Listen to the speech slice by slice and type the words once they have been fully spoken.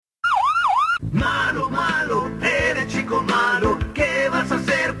Malo, malo, eres chico malo. ¿Qué vas a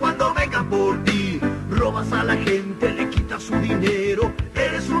hacer cuando vengan por ti? Robas a la gente, le quitas su dinero.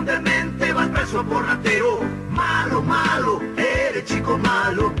 Eres un demente, vas preso por ratero. Malo, malo, eres chico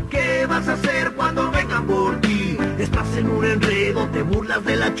malo. ¿Qué vas a hacer cuando vengan por ti? Estás en un enredo, te burlas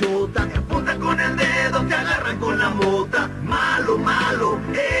de la chota. Te apuntan con el dedo, te agarran con la mota. Malo, malo,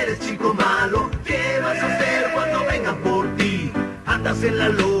 eres chico malo. ¿Qué vas a hacer cuando vengan por ti? Andas en la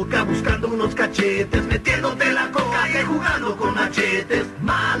loca buscando unos cachetes, metiéndote la coca y jugando con machetes.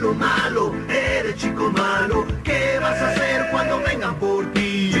 Malo, malo, eres chico malo. ¿Qué vas a hacer cuando vengan por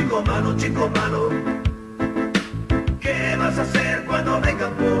ti? Chico malo, chico malo. ¿Qué vas a hacer cuando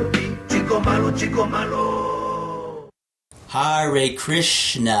vengan por ti? Chico malo, chico malo. Hare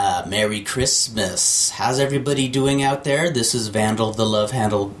Krishna, Merry Christmas. How's everybody doing out there? This is Vandal the Love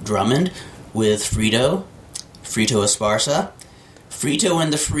Handle Drummond with Frito Esparza. Frito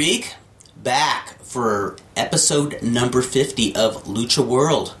and the Freak, back for episode number 50 of Lucha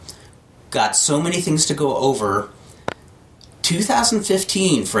World. Got so many things to go over.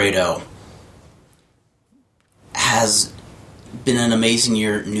 2015, Fredo, has been an amazing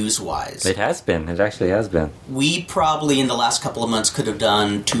year news-wise. It has been. It actually has been. We probably, in the last couple of months, could have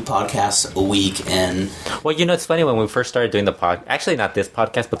done 2 podcasts a week, and... Well, you know, it's funny, when we first started doing the actually not this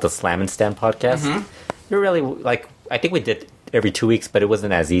podcast, but the Slam and Stand podcast, we were really, like, I think we did every 2 weeks, but it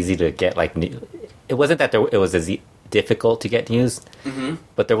wasn't as easy to get, like, it wasn't that it was as difficult to get news,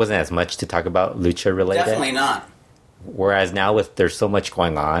 but there wasn't as much to talk about lucha related. Definitely not. Whereas now there's so much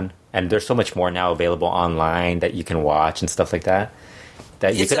going on, and there's so much more now available online that you can watch and stuff like that,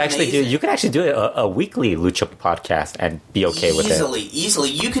 that you could actually do a weekly lucha podcast and be okay with it. Easily.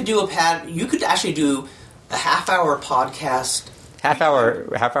 You could actually do a half-hour podcast. Half hour,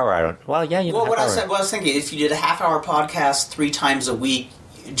 I don't... Well, yeah, you know, what I was thinking, if you did a half-hour podcast 3 times a week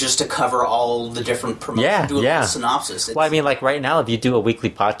just to cover all the different promotions, do a little synopsis. Well, I mean, like, right now, if you do a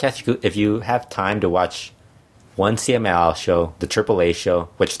weekly podcast, if you have time to watch one CMLL show, the AAA show,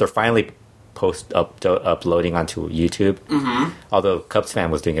 which they're finally uploading onto YouTube, although Cubs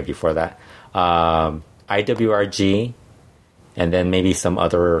Fan was doing it before that, IWRG, and then maybe some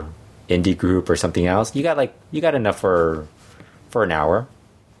other indie group or something else, you got enough for an hour,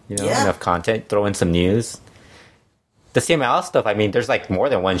 enough content. Throw in some news. The CML stuff, I mean, there's like more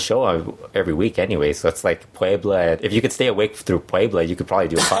than one show every week anyway, so it's like Puebla. If you could stay awake through Puebla, you could probably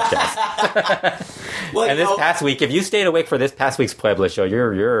do a podcast. Well, and this past week, if you stayed awake for this past week's Puebla show,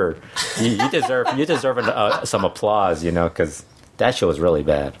 you deserve some applause, because that show was really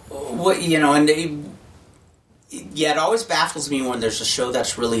bad. Well, it always baffles me when there's a show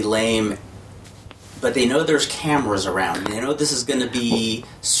that's really lame, but they know there's cameras around. They know this is going to be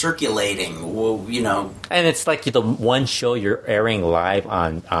circulating. Well, and it's like the one show you're airing live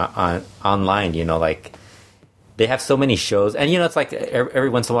on online. Like they have so many shows, and it's like every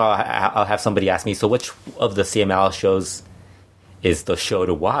once in a while I'll have somebody ask me, "So which of the CML shows is the show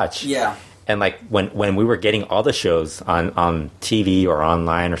to watch?" Yeah. And like when we were getting all the shows on TV or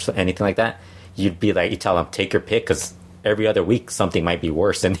online or anything like that, you'd be like, you tell them, take your pick, because every other week something might be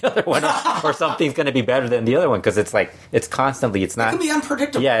worse than the other one, or something's going to be better than the other one, because it's like it's constantly, it's not, it can be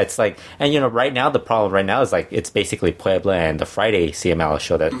unpredictable. Yeah, it's like, and right now the problem right now is like it's basically Puebla and the Friday CML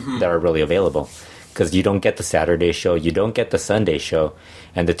show that are really available, because you don't get the Saturday show, you don't get the Sunday show,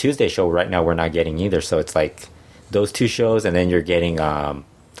 and the Tuesday show right now we're not getting either. So it's like those 2 shows, and then you're getting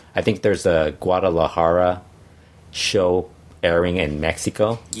I think there's a Guadalajara show airing in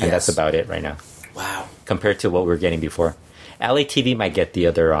Mexico, and that's about it right now. Wow. Compared to what we were getting before. LATV might get the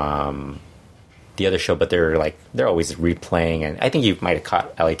other show, but they're always replaying, and I think you might have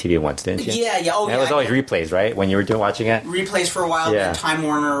caught LATV once, didn't you? Yeah. It was always replays, right? When you were watching it? Replays for a while. Yeah. Time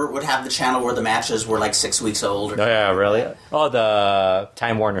Warner would have the channel where the matches were like 6 weeks old. Oh, yeah, really? Oh, the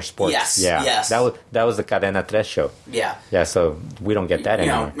Time Warner Sports. Yes, yeah. Yes. That was the Cadena Tres show. Yeah. Yeah, so we don't get that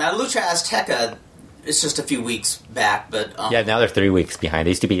anymore. Now, Lucha Azteca, it's just a few weeks back, but... yeah, now they're 3 weeks behind.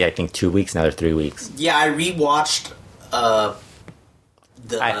 They used to be, I think, 2 weeks, now they're 3 weeks. Yeah, I rewatched... I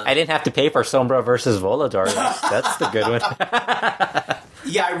didn't have to pay for Sombra versus Volador. That's the good one.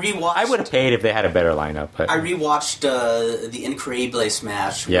 Yeah, I rewatched... I would have paid if they had a better lineup. But I rewatched the Increíbles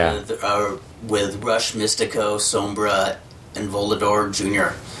match with Rush, Mystico, Sombra, and Volador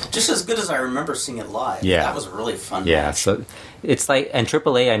Jr. Just as good as I remember seeing it live. Yeah. That was a really fun match. Yeah, so it's like... And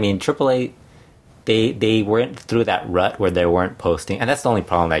AAA, I mean, AAA... They went through that rut where they weren't posting, and that's the only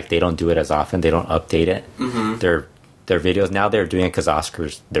problem. Like, they don't do it as often. They don't update it. Their videos now, they're doing it because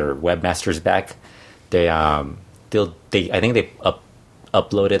their webmaster's back. I think they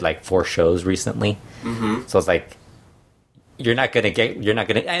uploaded like 4 shows recently. So it's like, you're not gonna,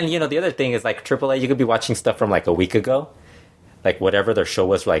 and the other thing is like AAA. You could be watching stuff from like a week ago, like whatever their show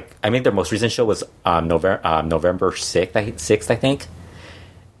was. Like, I mean, their most recent show was November 6th, I think.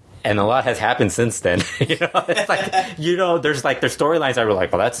 And a lot has happened since then. It's like there's like their storylines that were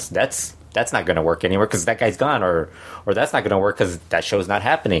like, well, that's not going to work anywhere because that guy's gone, or that's not going to work because that show's not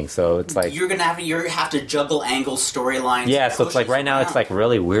happening. So it's like you have to juggle angles, storylines. Yeah, so it's like right now it's like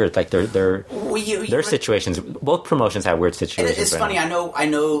really weird. Like their situations. Both promotions have weird situations. It's funny. Now. I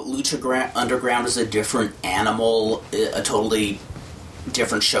know Lucha Underground is a different animal, a totally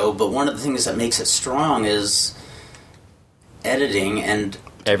different show. But one of the things that makes it strong is editing and.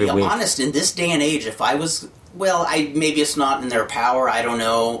 To be honest, in this day and age, if I was... Well, maybe it's not in their power, I don't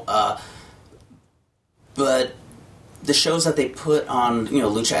know. But the shows that they put on,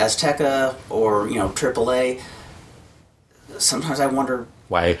 Lucha Azteca or, AAA, sometimes I wonder...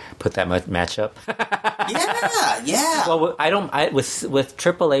 Why put that match up? Yeah. Well, with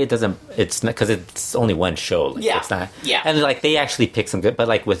AAA, it doesn't... It's not... Because it's only one show. Like, yeah. It's not... Yeah. And, like, they actually pick some good... But,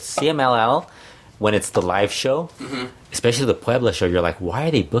 like, with CMLL, when it's the live show... Mm-hmm. Especially the Puebla show, you're like, why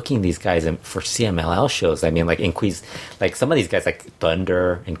are they booking these guys for CMLL shows? I mean, like like some of these guys, like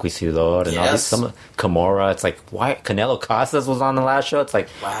Thunder, Inquisidor, and all these, some Kimura. It's like, why Canelo Casas was on the last show? It's like,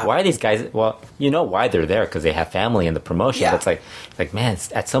 Why are these guys? Well, you know why they're there because they have family in the promotion. Yeah. But it's like, man,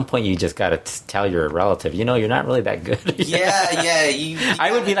 at some point you just got to tell your relative, you're not really that good. I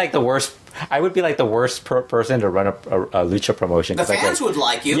would be like the worst. I would be like the worst person to run a lucha promotion. The fans would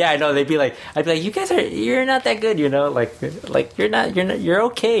like you. Yeah, I know. I'd be like, you guys you're not that good, Like you're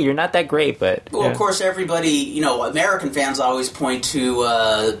okay. You're not that great, but well, of course, everybody, American fans always point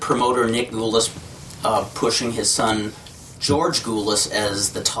to promoter Nick Goulas pushing his son George Goulas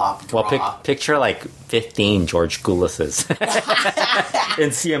as the top draw. Well, picture like 15 George Goulases in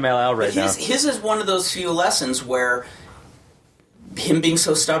CMLL right now. His is one of those few lessons where. Him being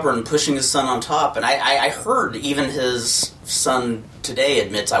so stubborn and pushing his son on top, and I heard even his son today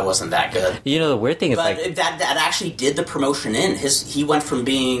admits I wasn't that good. The weird thing is, but like that actually did the promotion in. He went from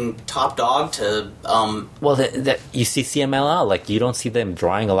being top dog to well, that you see CMLL, like you don't see them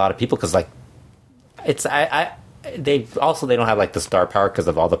drawing a lot of people because like it's they don't have like the star power because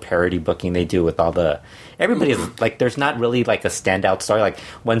of all the parody booking they do with all the everybody is like there's not really like a standout star. Like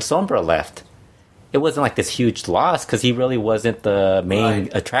when Sombra left. It wasn't like this huge loss because he really wasn't the main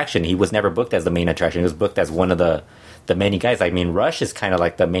attraction. He was never booked as the main attraction. He was booked as one of the many guys. I mean, Rush is kind of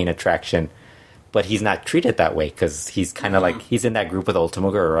like the main attraction, but he's not treated that way because he's kind of like he's in that group with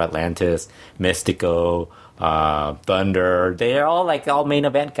Ultimo Guerrero, Atlantis, Mystico, Thunder. They're all main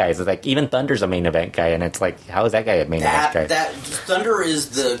event guys. It's like even Thunder's a main event guy, and it's like how is that guy a main event guy? That Thunder is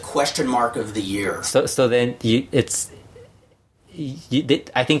the question mark of the year. So then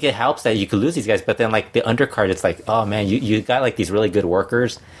I think it helps that you could lose these guys, but then like the undercard, it's like, oh man, you got like these really good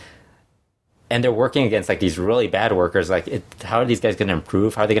workers, and they're working against like these really bad workers. Like, how are these guys going to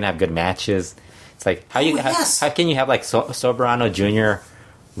improve? How are they going to have good matches? It's like how can you have like Soberano Jr.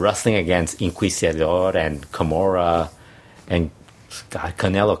 wrestling against Inquisidor and Kimura and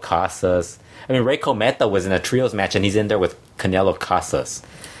Canelo Casas? I mean, Rey Cometa was in a trios match, and he's in there with Canelo Casas.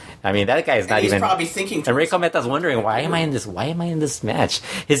 I mean, that guy is not he's even. He's probably thinking. And Rey Cometa's wondering, why am I in this match?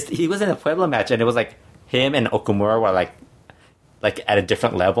 He was in a Puebla match, and it was like him and Okamura were like at a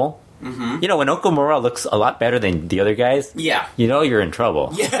different level. Mm-hmm. When Okamura looks a lot better than the other guys, you're in trouble.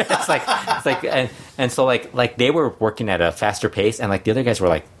 Yeah. it's like, and so like they were working at a faster pace, and like the other guys were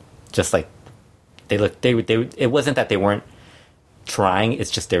like, just like they it wasn't that they weren't trying; it's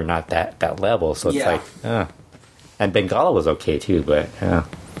just they're not that level. So it's like, and Bengala was okay too, but yeah.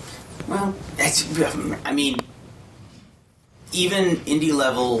 Well, I mean, even indie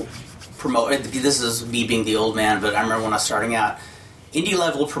level this is me being the old man, but I remember when I was starting out, indie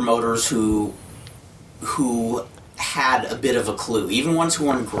level promoters who had a bit of a clue, even ones who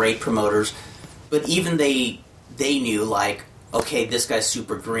weren't great promoters, but even they knew, like, okay, this guy's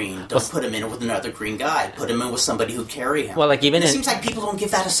super green. Don't put him in with another green guy. Put him in with somebody who carry him. Well, like even it seems like people don't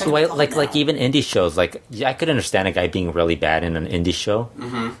give that a second thought now. Like even indie shows, like I could understand a guy being really bad in an indie show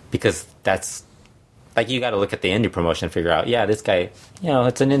because that's like you got to look at the indie promotion and figure out, this guy,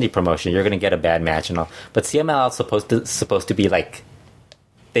 it's an indie promotion. You're going to get a bad match and all. But CMLL is supposed to be like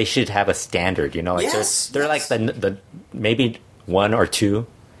they should have a standard, Like they're like the maybe one or two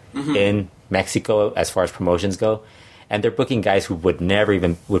in Mexico as far as promotions go. And they're booking guys who would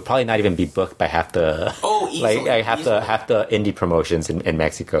probably not even be booked by half the half the indie promotions in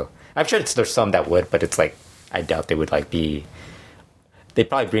Mexico. I'm sure there's some that would, but it's like I doubt they would be. They'd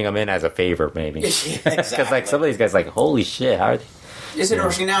probably bring them in as a favor, maybe. Because like some of these guys, like holy shit, how are they? It's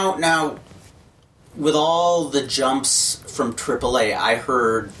interesting now. with all the jumps from AAA, I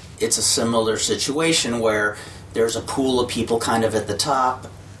heard it's a similar situation where there's a pool of people kind of at the top,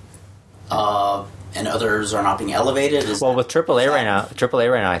 and others are not being elevated. With AAA right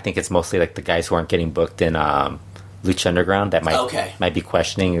now, I think it's mostly like the guys who aren't getting booked in Lucha Underground that might be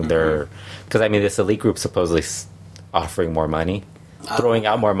questioning their, because I mean this elite group supposedly offering more money, throwing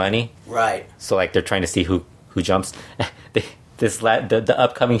out more money, right? So like they're trying to see who jumps. The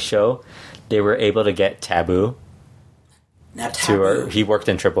upcoming show, they were able to get Taboo. Now Taboo, he worked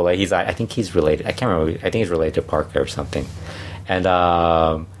in AAA. I think he's related. I can't remember. I think he's related to Parker or something,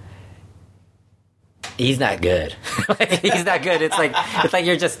 and he's not good. He's not good. It's like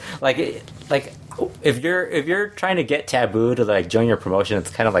you're just like if you're trying to get Taboo to like join your promotion, it's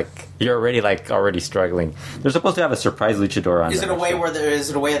kind of like you're already struggling. They're supposed to have a surprise luchador on. Is it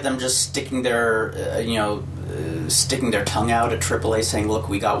a way of them just sticking their sticking their tongue out at AAA, saying, "Look,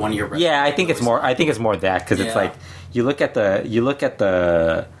 we got one of your." Yeah, I think it's more that because it's like you look at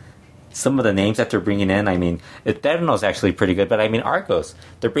the some of the names that they're bringing in. I mean, Eterno's actually pretty good, but I mean Argos.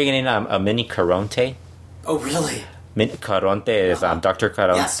 They're bringing in a Mini Caronte. Oh, really? Caronte is Dr.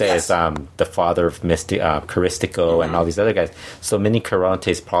 Caronte is the father of Caristico and all these other guys. So Mini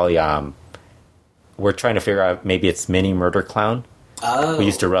Caronte is probably we're trying to figure out, maybe it's Mini Murder Clown, who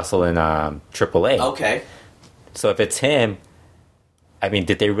used to wrestle in AAA. Okay. So if it's him, I mean,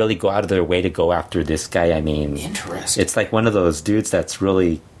 did they really go out of their way to go after this guy? I mean, interesting. It's like one of those dudes that's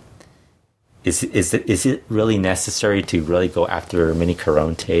really. Is it really necessary to really go after Mini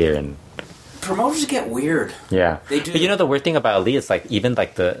Caronte and? Promoters get weird. Yeah, they do. But the weird thing about Elite is like even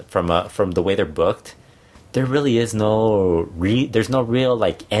like from the way they're booked, there really is there's no real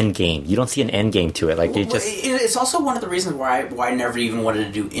like end game. You don't see an end game to it. Like it's also one of the reasons why I never even wanted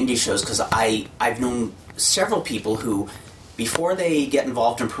to do indie shows, because I've known several people who, before they get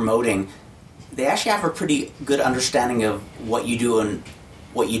involved in promoting, they actually have a pretty good understanding of what you do and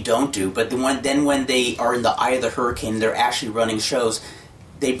what you don't do. But then when they are in the eye of the hurricane, they're actually running shows.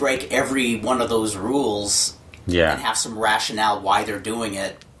 They break every one of those rules and have some rationale why they're doing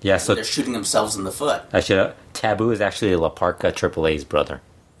it. Yeah, so they're shooting themselves in the foot. Taboo is actually La Parca AAA's brother.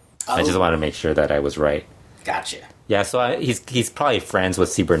 Oh. I just want to make sure that I was right. Gotcha. Yeah, so he's probably friends with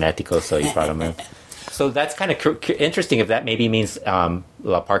Cibernetico, so he brought him in. So that's kind of interesting if that maybe means La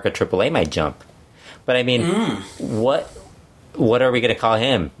Parca AAA might jump. But I mean, what are we going to call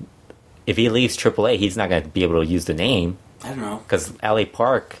him? If he leaves AAA, he's not going to be able to use the name. I don't know. Because LA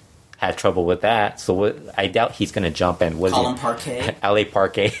Park had trouble with that, so I doubt he's going to jump and... Call him Parquet? LA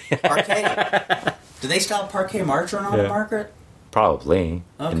Parquet. Parquet? Do they still have Parquet margarine on the market? Probably.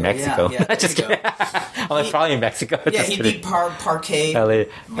 Okay, in Mexico. Yeah, just kidding. Well, probably in Mexico. Yeah, he'd be Parquet,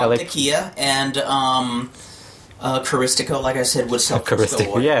 Mantequilla, and Caristico, like I said, would sell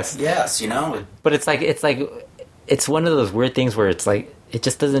Caristico, yes. Yes, But it's one of those weird things where it's like, it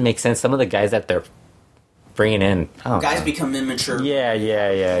just doesn't make sense. Some of the guys that they're bringing in, guys become immature.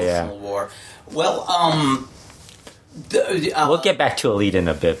 Yeah. War. Well, we'll get back to Elite in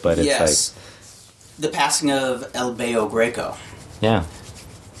a bit, but it's like the passing of El Bayo Greco. Yeah.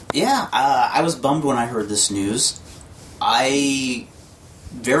 Yeah, I was bummed when I heard this news. I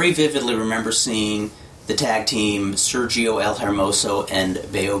very vividly remember seeing the tag team Sergio El Hermoso and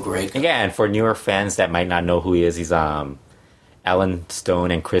Bayo Greco. Again, for newer fans that might not know who he is, he's Alan Stone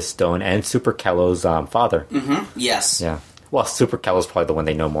and Chris Stone and Super Kello's father. Mm-hmm. Yes. Yeah. Well, Super Kello's probably the one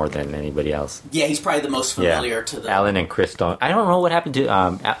they know more than anybody else. Yeah, he's probably the most familiar to them. Alan and Chris Stone. I don't know what happened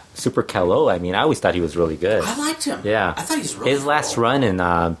to Super Kello. I mean, I always thought he was really good. I liked him. Yeah. I thought he was really His last run in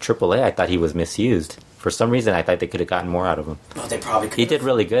AAA, I thought he was misused. For some reason, I thought they could have gotten more out of him. Oh, they probably could. He did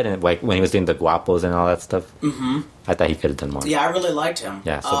really good, and like when he was doing the Guapos and all that stuff. Mm-hmm. I thought he could have done more. Yeah, I really liked him.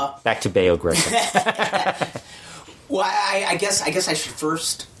 Yeah. So back to Bayo Greco. Well, I guess I should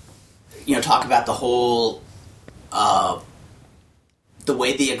first, talk about the whole, the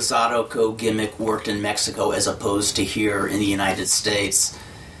way the Exotico gimmick worked in Mexico as opposed to here in the United States.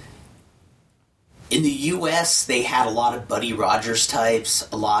 In the U.S., they had a lot of Buddy Rogers types,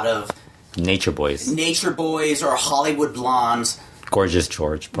 a lot of Nature Boys or Hollywood Blondes. Gorgeous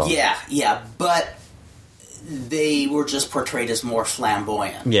George, probably. Yeah, but they were just portrayed as more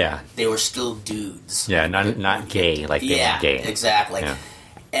flamboyant. Yeah. They were still dudes. Yeah, not gay, like they were gay. Exactly. Yeah.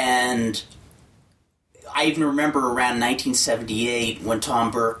 And I even remember around 1978 when Tom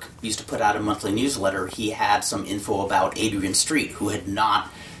Burke used to put out a monthly newsletter, he had some info about Adrian Street, who had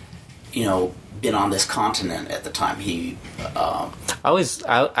not been on this continent at the time. He, I was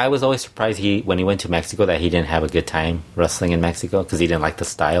always surprised when he went to Mexico that he didn't have a good time wrestling in Mexico because he didn't like the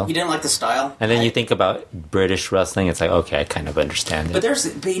style. He didn't like the style. And then you think about British wrestling, it's like, okay, I kind of understand it. But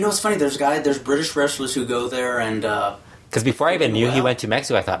it's funny. There's British wrestlers who go there and. Because before I even knew he went to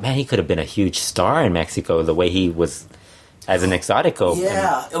Mexico, I thought, man, he could have been a huge star in Mexico the way he was as an Exotico.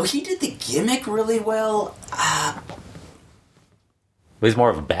 Yeah. He did the gimmick really well. He was more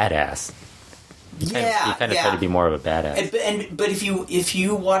of a badass. He kind of tried to be more of a badass. But if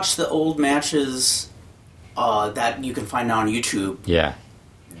you watch the old matches that you can find now on YouTube,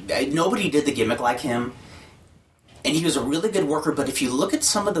 nobody did the gimmick like him, and he was a really good worker. But if you look at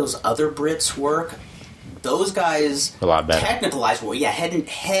some of those other Brits work, those guys a lot better. Technicalized well,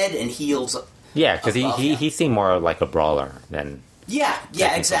 head and heels. Yeah, because he seemed more like a brawler than. Yeah,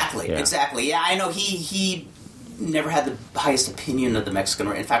 exactly. Yeah, I know he never had the highest opinion of the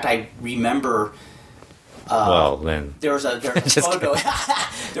Mexican. In fact, I remember. Then there was a photo.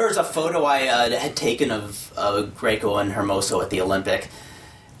 There was a photo I had taken of Greco and Hermoso at the Olympic,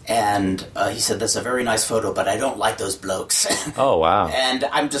 and he said, "That's a very nice photo, but I don't like those blokes." Oh wow! And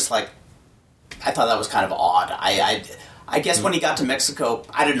I'm just like, I thought that was kind of odd. I guess when he got to Mexico,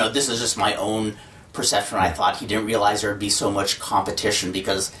 I don't know. This is just my own perception. I thought he didn't realize there would be so much competition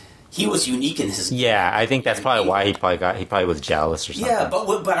because. He was unique in his game. Yeah, I think that's probably why he probably was jealous or something. Yeah,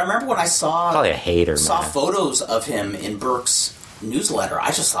 but I remember when I saw probably a hater. Saw photos of him in Burke's newsletter.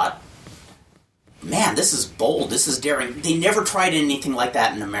 I just thought, man, this is bold. This is daring. They never tried anything like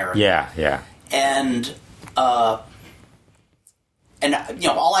that in America. Yeah. And all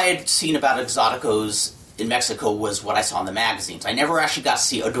I had seen about Exoticos in Mexico was what I saw in the magazines. I never actually got to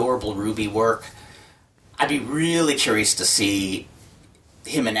see Adorable Ruby work. I'd be really curious to see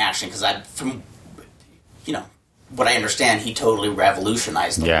him in action because from what I understand, he totally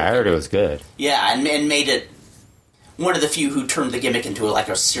revolutionized the I heard it was good. Yeah, and made it one of the few who turned the gimmick into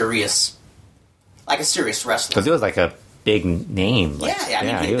a serious wrestler. Because it was like a big name.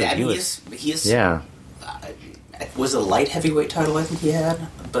 He is. Yeah. Was it a light heavyweight title? I think he had,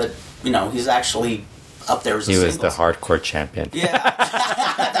 but he's actually up there as a He was singles. the hardcore champion. Yeah,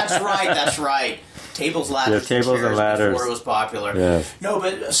 that's right. Tables, ladders, tables and ladders before it was popular. Yeah. No,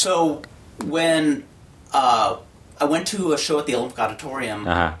 but so when I went to a show at the Olympic Auditorium,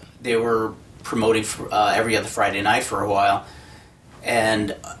 they were promoting every other Friday night for a while,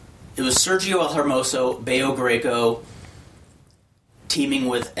 and it was Sergio El Hermoso, Bayo Greco, teaming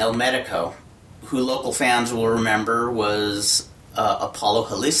with El Medico, who local fans will remember was Apollo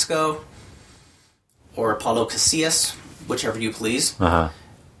Jalisco or Apollo Casillas, whichever you please.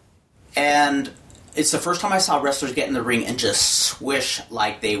 And it's the first time I saw wrestlers get in the ring and just swish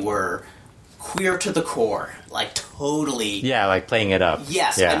like they were queer to the core, like totally. Yeah, like playing it up.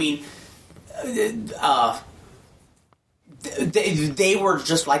 Yes, yeah. I mean, they were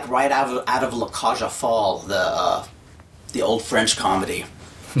just like right out of La Cage aux Folles, the old French comedy.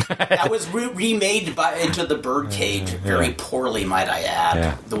 That was remade into the Birdcage very poorly, might I add.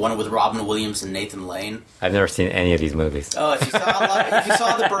 Yeah. The one with Robin Williams and Nathan Lane. I've never seen any of these movies. Oh, if you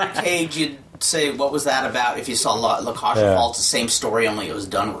saw the Birdcage, you'd say, "What was that about?" If you saw La Cage aux Folles, it's the same story, only it was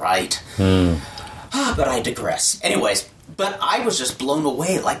done right. But I digress. Anyways, but I was just blown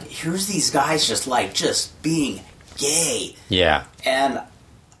away. Like, here's these guys just being gay. Yeah, and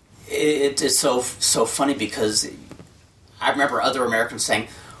it's so funny because I remember other Americans saying,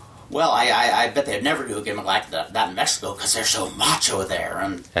 well, I bet they'd never do a gimmick like that in Mexico because they're so macho there.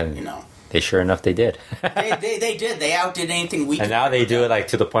 And they sure enough they did. they did. They outdid anything we could. And now they do it like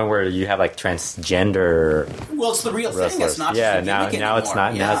to the point where you have like transgender. Well, it's the real wrestlers. thing. It's not. Yeah, just now anymore. it's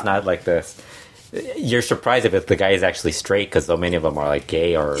not. Yeah. Now it's not like this. You're surprised if the guy is actually straight because so many of them are like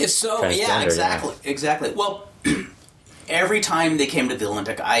gay or it's so transgender. Exactly. Well, every time they came to the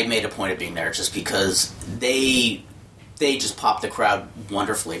Olympic, I made a point of being there just because they just popped the crowd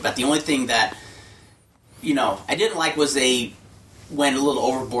wonderfully. But the only thing that I didn't like was they went a little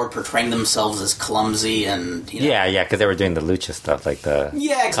overboard portraying themselves as clumsy and yeah, because they were doing the lucha stuff like the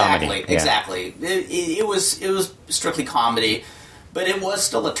comedy. Exactly. It was strictly comedy, but it was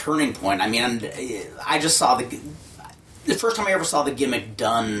still a turning point. I mean, I just saw the first time I ever saw the gimmick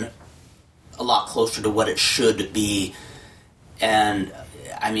done a lot closer to what it should be, and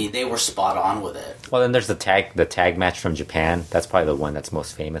I mean they were spot on with it. Well, then there's the tag match from Japan. That's probably the one that's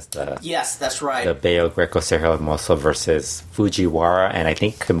most famous. Yes, that's right. The Bayo Greco Sergio Hermoso versus Fujiwara and I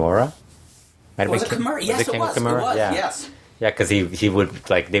think Kimura. Was it Kimura? Yes, it was. Kimura? It was. Yeah. Yes. Yeah, because he would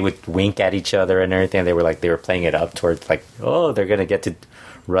they would wink at each other and everything. They were playing it up towards they're gonna get to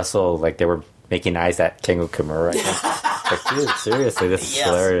wrestle. Like they were making eyes at Kengo Kimura. Like, dude, seriously, this is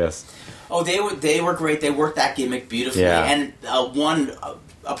hilarious. Oh, they were great. They worked that gimmick beautifully. Yeah. And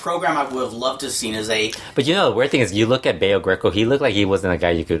a program I would have loved to have seen is But the weird thing is, you look at Bayo Greco. He looked like he wasn't a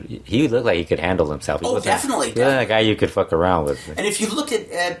guy he looked like he could handle himself. He wasn't, definitely. He wasn't a guy you could fuck around with. And if you look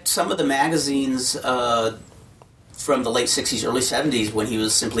at some of the magazines from the late 60s, early 70s, when he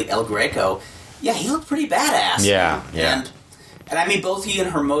was simply El Greco, yeah, he looked pretty badass. Yeah. And I mean, both he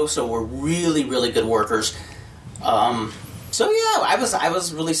and Hermoso were really, really good workers. So yeah, I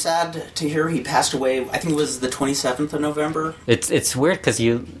was really sad to hear he passed away. I think it was the 27th of November. It's weird because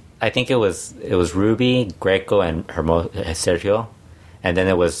I think it was Ruby, Greco, and Sergio, and then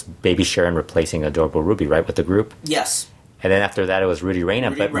it was Baby Sharon replacing Adorable Ruby, right, with the group. Yes. And then after that, it was Rudy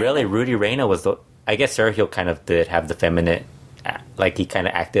Reyna. Really, Rudy Reyna was I guess Sergio kind of did have the feminine, like he kind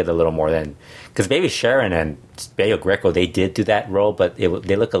of acted a little more than, because Baby Sharon and Bayo Greco, they did do that role, but they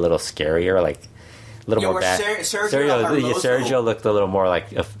look a little scarier, like a little more bad. Sergio looked a little more like,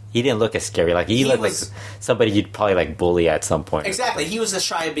 he didn't look as scary. Like he looked like somebody you'd probably like bully at some point. Exactly, he was the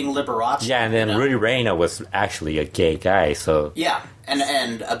shy of being Liberace. Yeah, and then Rudy Reyna was actually a gay guy, so yeah, and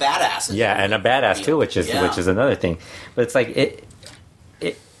a badass. Yeah, and a badass too, which is another thing. But it's like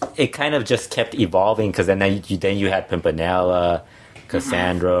it kind of just kept evolving, because then you had Pimpinella,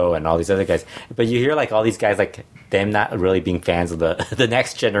 Cassandro, and all these other guys. But you hear like all these guys, like them not really being fans of the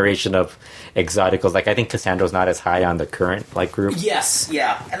next generation of Exoticals. Like I think Cassandro's not as high on the current like group. Yes,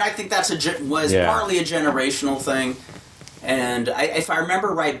 yeah, and I think that's partly a generational thing. And if I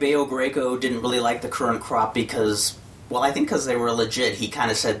remember right, Bayo Greco didn't really like the current crop because they were legit. He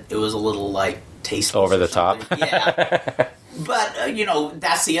kind of said it was a little like tasteful, over the top. Yeah. But,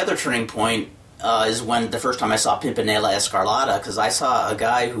 that's the other turning point, is when the first time I saw Pimpinella Escarlata, because I saw a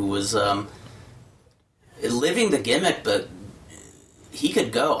guy who was living the gimmick, but he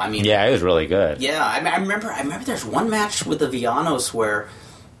could go. I mean, yeah, it was really good. Yeah, I remember there's one match with the Villanos where,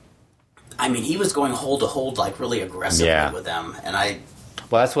 I mean, he was going hold to hold, like, really aggressively with them, and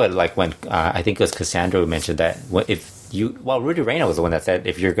well, that's what, like, when, I think it was Cassandra who mentioned that, Rudy Reyna was the one that said,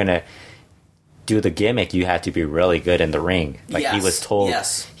 if you're gonna do the gimmick, you had to be really good in the ring. Like he was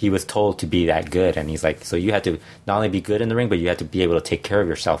told to be that good, and he's like, so you had to not only be good in the ring, but you had to be able to take care of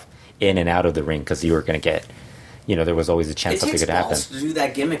yourself in and out of the ring, because you were going to get, there was always a chance something could happen. It takes balls to do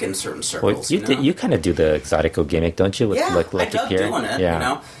that gimmick in certain circles. Well, you kind of do the Exotico gimmick, don't you? I dug doing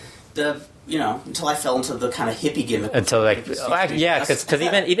it. Until I fell into the kind of hippie gimmick. Until because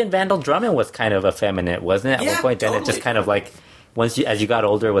even Vandal Drummond was kind of effeminate, wasn't it? At one point, then it just kind of like, as you got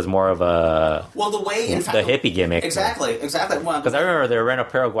older, it was more of a the hippie gimmick. Exactly. Because I remember the Reno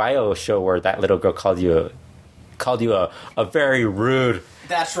Paraguayo show where that little girl called you a very rude.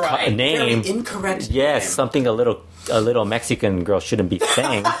 That's right. Name. Very incorrect. Yes, name. Something a little Mexican girl shouldn't be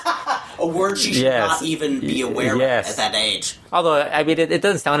saying. A word she should not even be aware of at that age. Although, I mean, it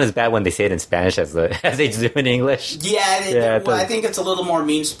doesn't sound as bad when they say it in Spanish as they do in English. Yeah, I think it's a little more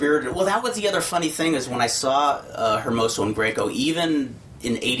mean-spirited. Well, that was the other funny thing, is when I saw Hermoso and Greco, even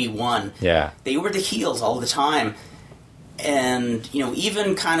in 81, they were the heels all the time. And,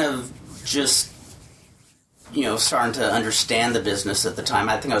 even kind of just, starting to understand the business at the time,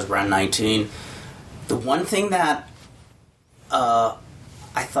 I think I was around 19, the one thing that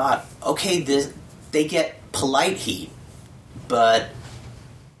I thought, okay, they get polite heat, but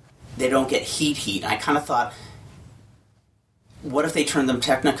they don't get heat. I kind of thought, what if they turned them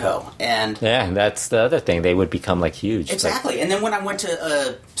Technico? And that's the other thing. They would become like huge. Exactly. And then when I went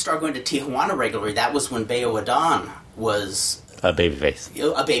to start going to Tijuana regularly, that was when Bayo Adon was a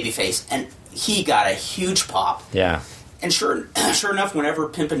babyface, and he got a huge pop. Yeah. And sure enough, whenever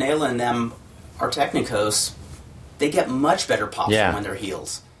Pimpinella and them are Technicos, they get much better pops than when they're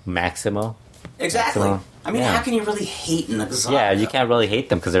heels. Maximo. Exactly. I mean, how can you really hate an Exotic? Yeah, you can't really hate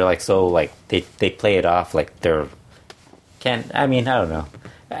them because they're like so like they play it off like they're. I don't know.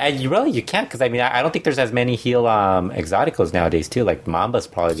 You can't, because I mean I don't think there's as many heel Exoticos nowadays too. Like Mamba's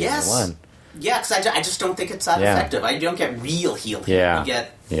probably the only one. Yeah, because I just don't think it's that effective. You don't get real heel. Yeah.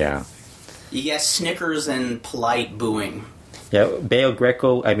 You get snickers and polite booing. Yeah, Bayo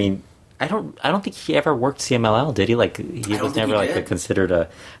Greco. I mean, I don't think he ever worked CMLL, did he? Like he was never considered a.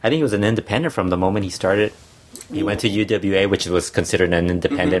 I think he was an independent from the moment he started. He went to UWA, which was considered an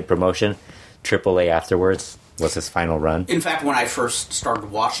independent promotion. AAA afterwards was his final run. In fact, when I first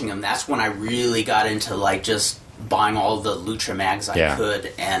started watching him, that's when I really got into like just buying all the Lucha mags I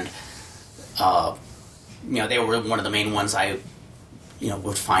could, and they were one of the main ones I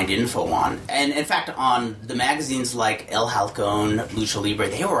would find info on. And in fact, on the magazines like El Halcon, Lucha Libre,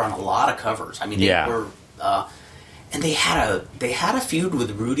 they were on a lot of covers. I mean, they were, and they had a feud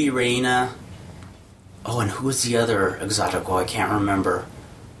with Rudy Reyna. Oh, and who was the other Exotico? I can't remember.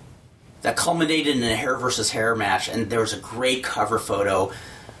 that culminated in a hair versus hair match, and there was a great cover photo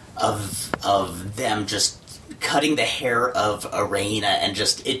of them just cutting the hair of Arena, and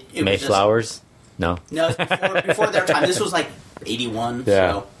just it Mayflowers? No, before their time. This was like 81.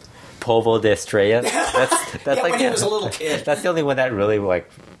 Yeah. So. Polvo de Estrellas. That's yeah, like when he was a little kid. That's the only one that really like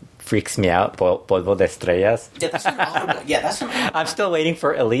freaks me out. Polvo de Estrellas. Yeah, that's an audible. Yeah, that's an audible. I'm still waiting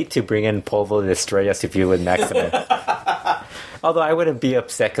for Elite to bring in Polvo de Estrellas to feud with Maximus. Although I wouldn't be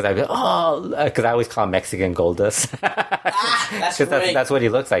upset because I'd be because I always call him Mexican Goldust. That's Because right. that's what he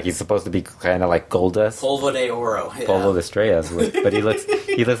looks like. He's supposed to be kind of like Goldust. Polvo de Oro. Yeah. Polvo de Estrellas, but he looks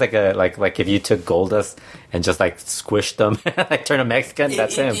like a like if you took Goldust and just like squished them, like turn him Mexican.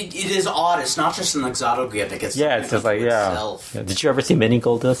 That's him. It is odd. It's not just an Exoto gimmick. It's Yeah, it's just like itself. Yeah. Did you ever see Mini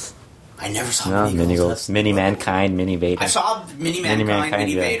Goldust? I never saw No, Mini Goldust. Mini Mankind, Mini Vader. I saw Mini Mankind,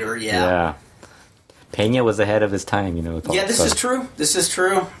 Mini Vader. Yeah. Peña was ahead of his time, with all Yeah, that this stuff. is true. This is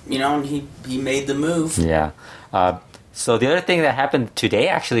true. And he made the move. Yeah. So the other thing that happened today,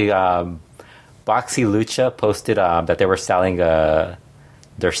 actually, Boxy Lucha posted that they were selling their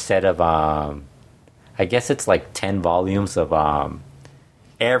set of, I guess it's like 10 volumes of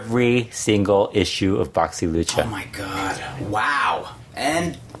every single issue of Boxy Lucha. Oh my god! Wow.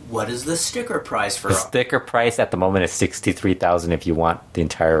 And what is the sticker price for? The sticker price at the moment is $63,000 if you want the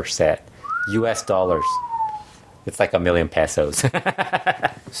entire set, US dollars. It's like 1 million pesos.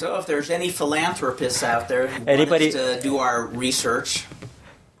 So if there's any philanthropists out there who Anybody- want us to do our research,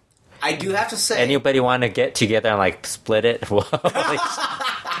 I do have to say, Anybody want to get together and like split it? Well, like,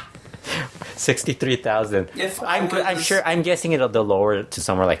 63,000. If I was- I'm guessing they'll lower it to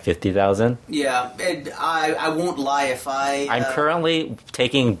somewhere like 50,000. yeah, and I won't lie if I'm currently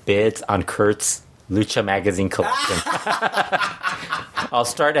taking bids on Kurt's Lucha Magazine collection. I'll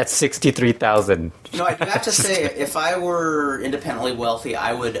start at 63,000. No, I do have to say, if I were independently wealthy,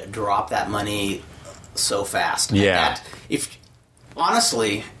 I would drop that money so fast. Yeah.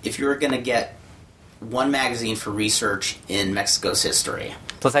 Honestly, if you're going to get one magazine for research in Mexico's history,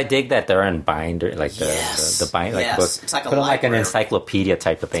 Plus, I dig that they're in binder, like the bind, like Yes. books. It's like a put them like an library. encyclopedia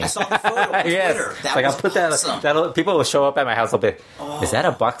type of thing. I saw the photo on Yes. Twitter. It's That like was I'll put awesome. that. People will show up at my house. They'll be, is that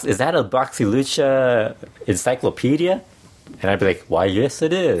a Boxy Lucha encyclopedia? And I'd be like, why? Yes,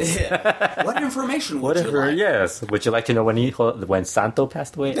 it is. Yeah. What information would you Whatever. like? Yes. Would you like to know when Santo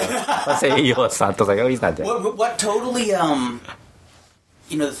passed away? Let's say Hijo Santo's like, oh, he's not dead. What totally,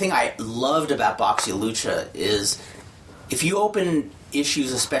 the thing I loved about Boxy Lucha is if you open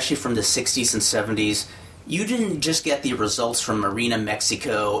issues, especially from the 60s and 70s, you didn't just get the results from Arena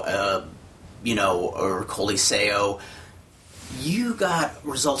Mexico, or Coliseo. You got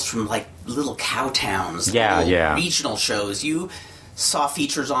results from, like, little cow towns, little regional shows. You saw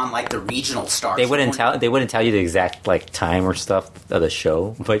features on, like, the regional stars. They wouldn't tell you the exact like time or stuff of the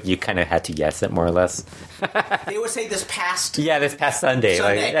show, but you kind of had to guess it more or less. They would say this past... Yeah, this past Sunday.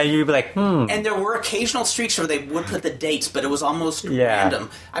 Like, and you'd be like, And there were occasional streaks where they would put the dates, but it was almost random.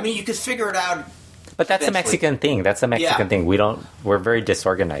 I mean, you could figure it out. But that's a Mexican thing. That's a Mexican thing. We're very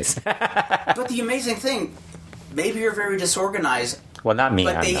disorganized. But the amazing thing, maybe you're very disorganized. Well, not me.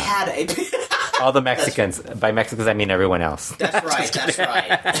 But they had a... All the Mexicans. By Mexicans, I mean everyone else. That's right, that's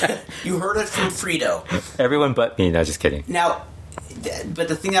right. You heard it from Frito. Everyone but me. No, just kidding. Now, but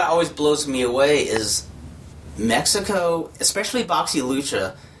the thing that always blows me away is Mexico, especially Boxy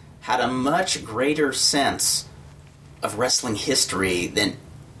Lucha, had a much greater sense of wrestling history than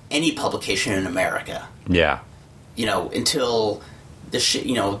any publication in America. Yeah. Until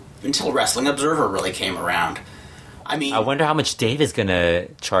until Wrestling Observer really came around. I mean, I wonder how much Dave is gonna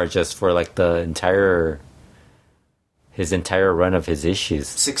charge us for like his entire run of his issues.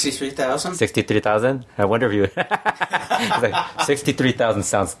 63,000. 63,000. I wonder if you. Like, 63,000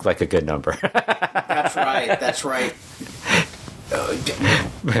 sounds like a good number. That's right. That's right.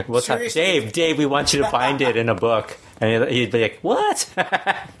 Well, Dave, we want you to bind it in a book, and he'd be like, "What?"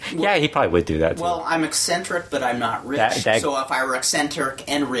 Yeah, he probably would do that too. Well, I'm eccentric, but I'm not rich. So if I were eccentric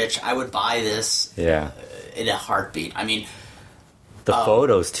and rich, I would buy this. Yeah. In a heartbeat. I mean, the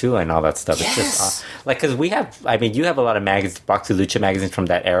photos too and all that stuff. Yes. It's just because we have. I mean, you have a lot of Boxy Lucha magazines from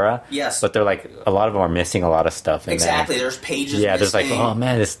that era. Yes, but they're like a lot of them are missing a lot of stuff. Exactly. There's pages. Yeah, missing. there's like, oh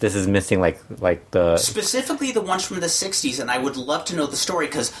man, this is missing like the specifically the ones from the 60s, and I would love to know the story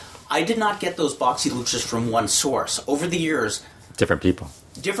because I did not get those Boxy Luchas from one source. Over the years, different people,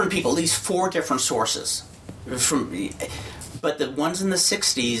 at least 4 different sources But the ones in the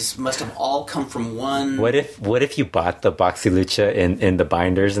 60s must have all come from one. What if you bought the Boxy Lucha in the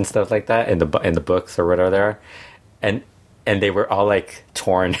binders and stuff like that, in the books or whatever they are, and and they were all like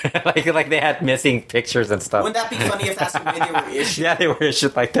torn, like they had missing pictures and stuff. Wouldn't that be funny if that's the way they were issued? Yeah, they were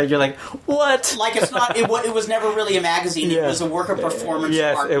issued like that. You're like, what? Like it's not. It was never really a magazine. It was a work of performance.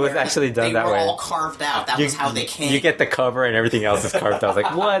 Yes, art it was where actually done that way. They were all carved out. That was how they came. You get the cover and everything else is carved out. I was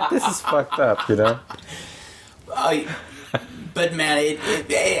like, what? This is fucked up, you know? But man,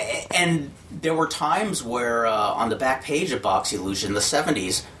 and there were times where on the back page of Boxylucha in the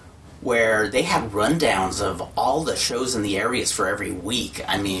 70s, where they had rundowns of all the shows in the areas for every week.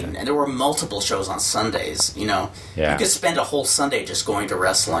 I mean, and there were multiple shows on Sundays. You know, you could spend a whole Sunday just going to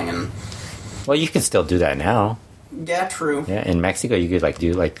wrestling. And well, you can still do that now. Yeah, true. Yeah, in Mexico, you could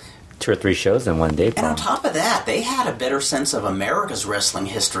do 2 or 3 shows in one day. And on top of that, they had a better sense of America's wrestling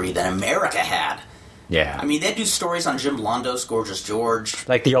history than America had. Yeah, I mean, they do stories on Jim Londos, Gorgeous George.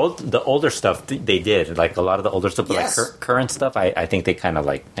 Like the older stuff, they did. Like a lot of the older stuff, but Yes. current stuff, I think they kind of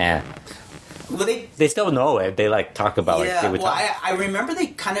Well, They still know it. They talk about yeah. they would Well, talk. I remember they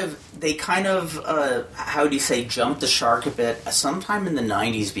kind of how do you say, jumped the shark a bit sometime in the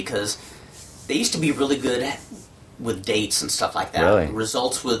 90s, because they used to be really good with dates and stuff like that. Really?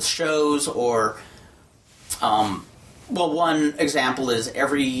 Results with shows or, well, one example is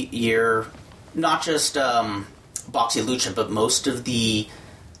every year. Not just Boxylucha, but most of the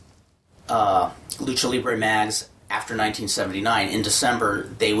Lucha Libre mags after 1979, in December,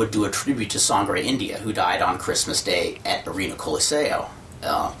 they would do a tribute to Sangre India, who died on Christmas Day at Arena Coliseo.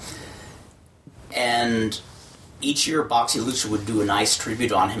 And each year, Boxylucha would do a nice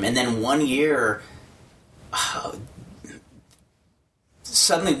tribute on him. And then one year,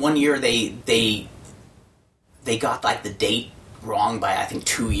 suddenly one year, they got the date wrong by I think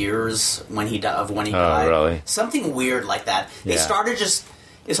 2 years when he died. Oh, really? Something weird like that. They started just.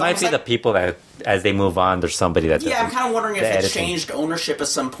 It's Might be the people that, as they move on, there's somebody that. Yeah, I'm kind of wondering if it changed ownership at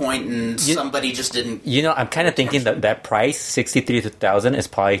some point and somebody just didn't. You know, I'm kind of thinking that price, $63,000, is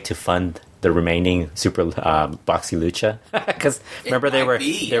probably to fund the remaining Super Boxylucha, because remember they were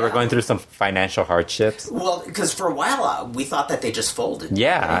going through some financial hardships. Well, because for a while we thought that they just folded.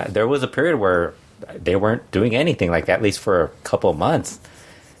 Yeah, there was a period where they weren't doing anything, at least for a couple of months.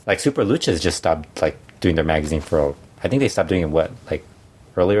 Super Luchas just stopped doing their magazine I think they stopped doing it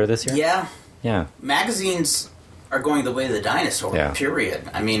earlier this year. Yeah. Magazines are going the way of the dinosaur. Yeah. Period.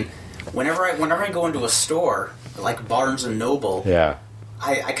 I mean, whenever I go into a store like Barnes and Noble,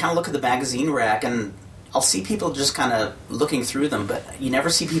 I kind of look at the magazine rack and I'll see people just kind of looking through them, but you never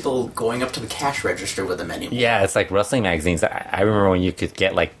see people going up to the cash register with them anymore. Yeah, it's like wrestling magazines. I remember when you could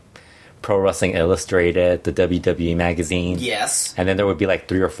get Pro Wrestling Illustrated, the WWE magazine. Yes. And then there would be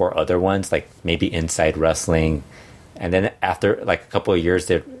 3 or 4 other ones, maybe Inside Wrestling. And then after a couple of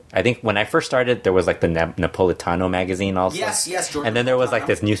years, I think when I first started, there was the Napolitano magazine also. Yes, Jordan. And then there was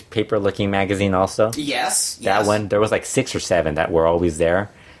this newspaper-looking magazine also. Yes. That one, there was 6 or 7 that were always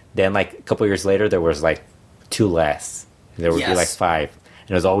there. Then a couple of years later, there was 2 less. There would be 5. And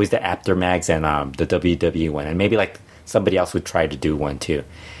it was always the After Mags and the WWE one. And maybe somebody else would try to do one too.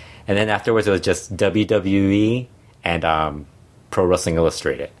 And then afterwards, it was just WWE and Pro Wrestling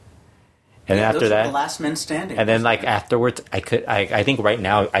Illustrated. And then after those that, were the last men standing. And then afterwards, I think right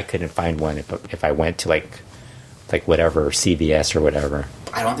now I couldn't find one if I went to whatever CVS or whatever.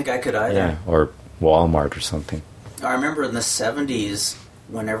 I don't think I could either. Yeah, or Walmart or something. I remember in the 70s,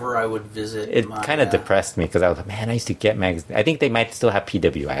 whenever I would visit, it kind of depressed me because I was like, man, I used to get magazines. I think they might still have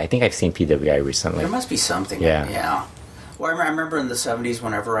PWI. I think I've seen PWI recently. There must be something. Yeah. Well, I remember in the 70s,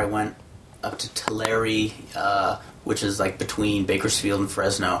 whenever I went up to Tulare, which is between Bakersfield and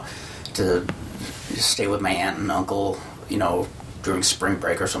Fresno, to stay with my aunt and uncle, during spring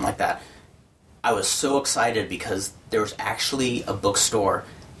break or something like that, I was so excited because there was actually a bookstore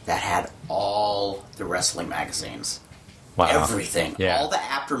that had all the wrestling magazines. Wow. Everything. Yeah. All the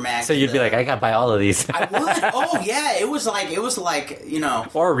After Mag. So you'd be like, I gotta buy all of these. I would. Oh, yeah. It was like,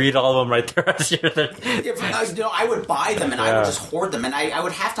 Or read all of them right there as you're there. I would buy them and I would just hoard them. And I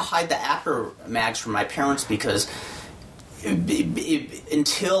would have to hide the After Mags from my parents because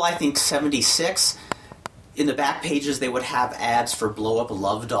until I think 76, in the back pages they would have ads for blow-up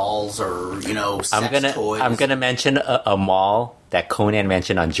love dolls or, sex toys. I'm gonna mention a mall that Conan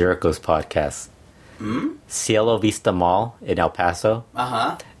mentioned on Jericho's podcast. Cielo Vista Mall in El Paso.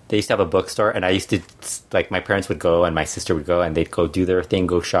 They used to have a bookstore, and I used to my parents would go and my sister would go, and they'd go do their thing,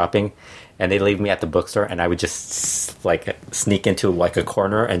 go shopping, and they'd leave me at the bookstore, and I would just sneak into a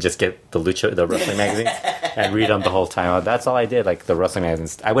corner and just get the wrestling magazines and read them the whole time. That's all I did, the wrestling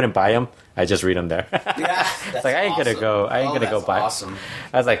magazines. I wouldn't buy them. I just read them there. Yeah, it's I ain't gonna go. I ain't gonna go buy. Awesome.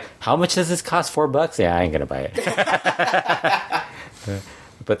 I was like, how much does this cost? $4? Yeah, I ain't gonna buy it.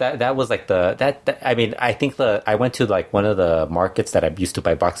 But that was like I mean, I think I went to like one of the markets that I used to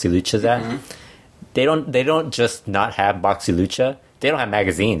buy Boxy Luchas at. Mm-hmm. They don't just not have Boxy Lucha. They don't have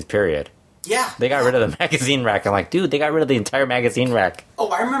magazines, period. Yeah. They got rid of the magazine rack. I'm like, dude, they got rid of the entire magazine rack. Oh,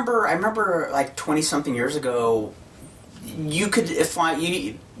 I remember like 20-something years ago, you could find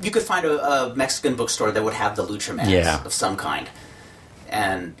a Mexican bookstore that would have the Lucha mags of some kind.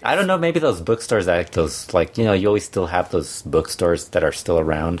 And I don't know, maybe those bookstores, you always still have those bookstores that are still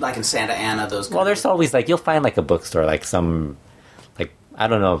around. Like in Santa Ana, those Well, there's always, like, you'll find, like, a bookstore, like some, like, I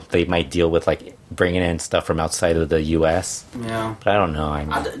don't know if they might deal with, like, bringing in stuff from outside of the U.S. Yeah. But I don't know. I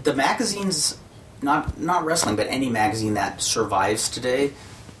mean, the magazines, not wrestling, but any magazine that survives today,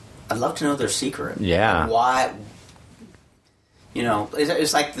 I'd love to know their secret. Yeah. Like why... You know,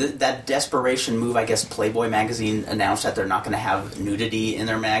 it's like that desperation move. I guess Playboy magazine announced that they're not going to have nudity in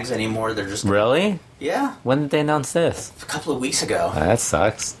their mags anymore. They're just really, yeah. When did they announce this? A couple of weeks ago. That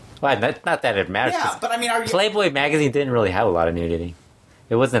sucks. Well, not that it matters. Yeah, but I mean, Playboy magazine didn't really have a lot of nudity.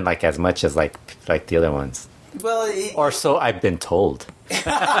 It wasn't like as much as like the other ones. Well, or so I've been told.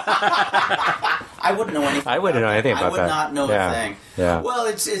 I wouldn't know anything. I wouldn't know anything about that. I would not know a thing. Yeah. Well,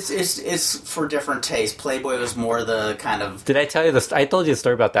 it's for different tastes. Playboy was more the kind of. Did I tell you this? I told you the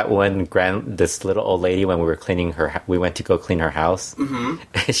story about that one this little old lady when we were cleaning her. We went to go clean her house.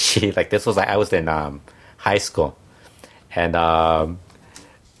 Mm-hmm. She this was I was in high school, and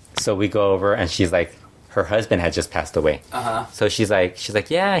so we go over and she's like, her husband had just passed away. So she's like,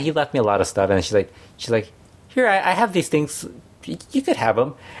 yeah, he left me a lot of stuff, and she's like, here, I have these things. You could have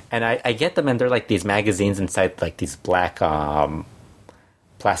them. And I get them, and they're like these magazines inside like these black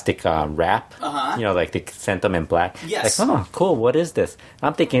plastic wrap. You know, like they sent them in black. Yes. Like, oh, cool. What is this?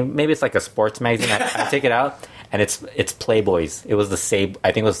 I'm thinking maybe it's like a sports magazine. I take it out, and it's Playboy's. It was I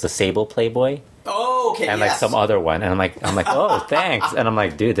think it was the Sable Playboy. Oh, okay. And like some other one, and I'm like, oh, thanks. And I'm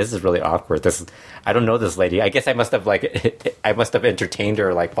like, dude, this is really awkward. I don't know this lady. I guess I must have entertained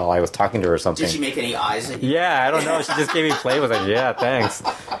her like while I was talking to her or something. Did she make any eyes at you? Yeah, I don't know. She just gave me play. Was like, yeah, thanks.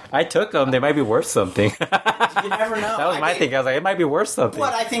 I took them. They might be worth something. You never know. That was my thing. I was like, it might be worth something.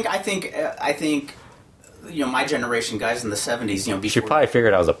 What I think. You know, my generation, guys in the 70s, you know, before... She probably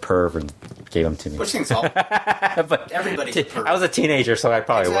figured I was a perv and gave them to me. Which thing's all... But everybody's a perv. I was a teenager, so I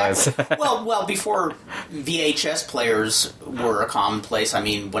probably was. well, before VHS players were a commonplace, I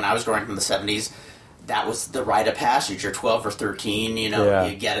mean, when I was growing up in the 70s, that was the rite of passage. You're 12 or 13, you know,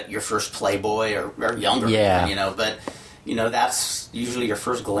 you get your first Playboy or younger, you know, but, you know, that's usually your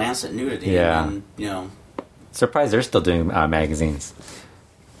first glance at nudity. Yeah. And, you know... Surprised they're still doing magazines.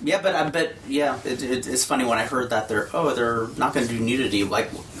 Yeah, but I bet, it's funny when I heard that they're not going to do nudity. Like,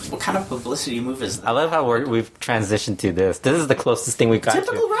 what kind of publicity move is that? I love how we've transitioned to this. This is the closest thing we've gotten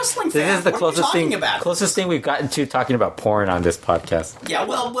Typical wrestling fan. This is the closest thing we've gotten to talking about porn on this podcast. Yeah,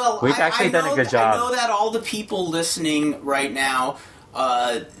 well, we've actually done a good job. I know that all the people listening right now,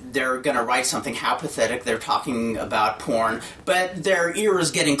 they're going to write something, how pathetic, they're talking about porn, but their ear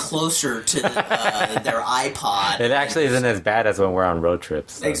is getting closer to their iPod. It actually isn't as bad as when we're on road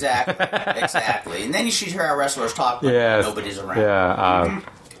trips. So. Exactly. And then you should hear our wrestlers talk when nobody's around. Yeah.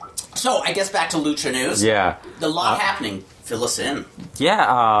 So, I guess back to Lucha News. Yeah. A lot happening. Fill us in.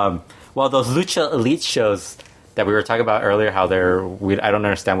 Yeah. Well, those Lucha Elite shows that we were talking about earlier, how I don't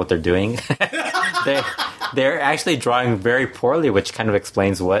understand what they're doing. They're actually drawing very poorly, which kind of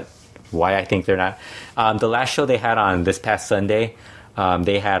explains why I think they're not. The last show they had on this past Sunday,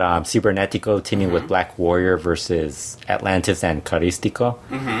 they had Cibernetico teaming with Black Warrior versus Atlantis and Caristico.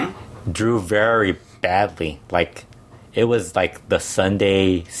 Drew very badly. Like, it was like the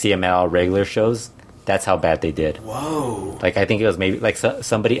Sunday CML regular shows. That's how bad they did. Whoa. Like, I think it was maybe, like,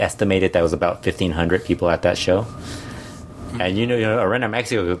 somebody estimated that was about 1,500 people at that show. And you know, Arena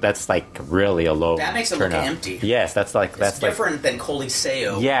Mexico, that's like really a low. That makes it turnout. look empty. Yes, that's different than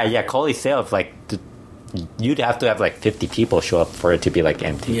Coliseo. Yeah, Coliseo. Like you'd have to have like 50 people show up for it to be like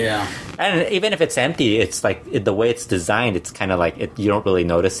empty. Yeah, and even if it's empty, it's like the way it's designed. It's kind of like you don't really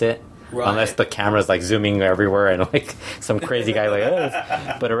notice it. Right. Unless the camera's like zooming everywhere and like some crazy guy like,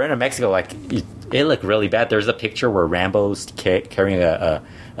 oh. But Arena Mexico, like it looked really bad. There's a picture where Rambo's carrying a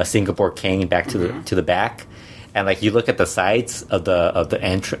Singapore cane back to the back. And like you look at the sides of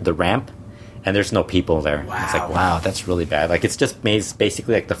the ramp, and there's no people there. Wow. It's like, wow, that's really bad. Like it's just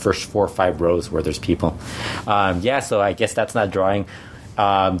basically like the first 4 or 5 rows where there's people. So I guess that's not drawing.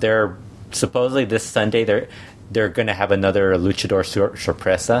 They're supposedly this Sunday they're going to have another Luchador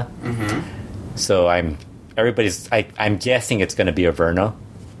Sorpresa. So I'm guessing it's going to be Averno.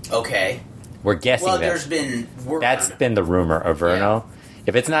 Okay. We're guessing. Well, there's been word. That's been the rumor, Averno. Yeah.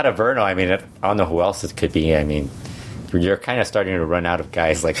 If it's not Averno, I mean, I don't know who else it could be. I mean, you're kind of starting to run out of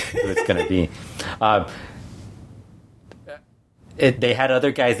guys like who it's going to be. They had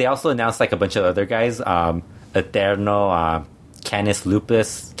other guys. They also announced like a bunch of other guys. Eterno, Canis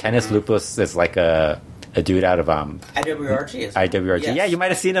Lupus. Canis Lupus is like a dude out of IWRG. IWRG. Yes. Yeah, you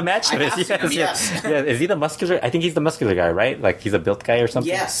might have seen a match. I have seen him, yes. Yeah. Is he the muscular? I think he's the muscular guy, right? Like he's a built guy or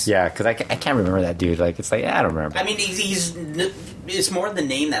something. Yes. Yeah, because I can't remember that dude. Like it's like I don't remember. I mean, he's it's more the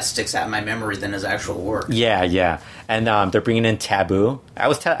name that sticks out in my memory than his actual work. Yeah, and they're bringing in Taboo.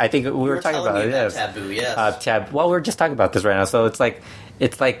 I think we were talking about it. Yes. Taboo. Yes. Well, we're just talking about this right now. So it's like.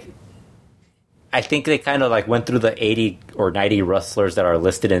 I think they kind of like went through the 80 or 90 wrestlers that are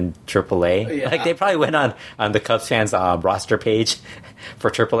listed in AAA. Yeah. Like they probably went on the Cubs fans roster page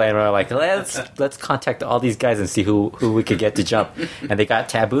for AAA and were like, let's contact all these guys and see who we could get to jump. And they got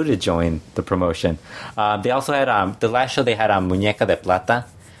Taboo to join the promotion. They also had the last show they had Muñeca de Plata,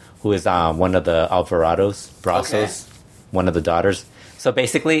 who is one of the Alvarados, Brazos, one of the daughters. So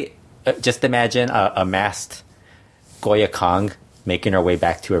basically, just imagine a masked Goya Kong making her way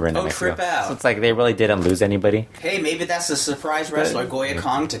back to Arena Mexico. Trip out. So it's like they really didn't lose anybody. Hey, maybe that's a surprise wrestler, Goya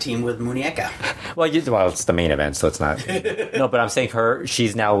Kong, to team with Muñeca. Well, it's the main event, so it's not. No, but I'm saying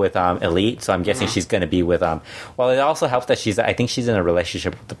she's now with Elite, so I'm guessing she's going to be with. Well, it also helps that I think she's in a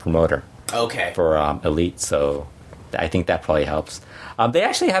relationship with the promoter. Okay. For Elite, so I think that probably helps. They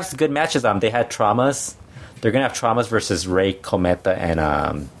actually have some good matches. They had Traumas. They're going to have Traumas versus Ray Cometa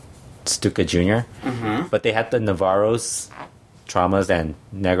and Stuka Jr. Mm-hmm. But they had the Navarros. Traumas and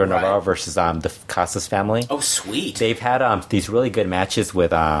Negro Navarro versus the Casas family. Oh, sweet! They've had these really good matches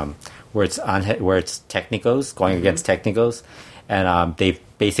with where it's Technicos going against Technicos, and they've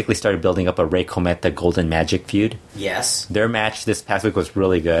basically started building up a Ray Cometa Golden Magic feud. Yes, their match this past week was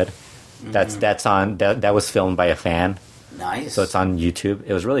really good. That's on that was filmed by a fan. Nice. So it's on YouTube.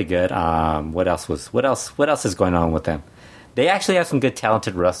 It was really good. What else is going on with them? They actually have some good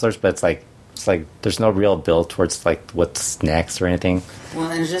talented wrestlers, but it's like there's no real build towards like what's next or anything. Well,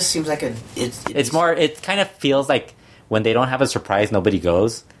 and it just seems like it's more. It kind of feels like when they don't have a surprise, nobody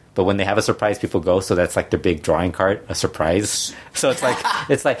goes. But when they have a surprise, people go. So that's like their big drawing card, a surprise. So it's like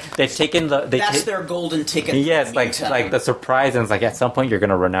they've taken that's their golden ticket. Yeah, it's like the surprise, and it's like at some point you're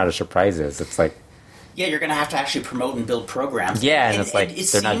going to run out of surprises. It's like you're going to have to actually promote and build programs. Yeah, and it's like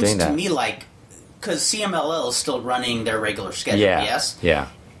they're not doing that. It seems to me like because CMLL is still running their regular schedule. Yeah. Yes. Yeah.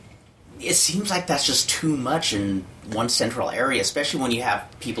 It seems like that's just too much in one central area, especially when you have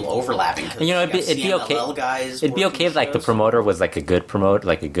people overlapping. And, it'd be okay. Guys it'd be okay if like the promoter was like a good promoter,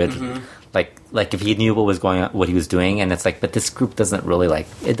 like a good, like if he knew what was going on, what he was doing, and it's like, but this group doesn't really like.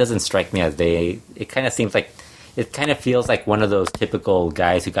 It doesn't strike me as they. It kind of seems like, it kind of feels like one of those typical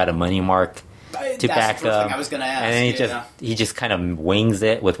guys who got a money mark to back up. I was going to ask. And then he just kind of wings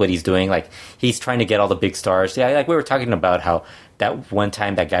it with what he's doing. Like he's trying to get all the big stars. Yeah, like we were talking about how. That one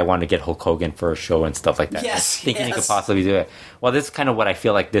time that guy wanted to get Hulk Hogan for a show and stuff like that. Yes, thinking he could possibly do it. Well, this is kind of what I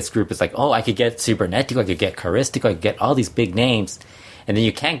feel like this group is like, oh, I could get Cybernetico, I could get Caristico, I could get all these big names. And then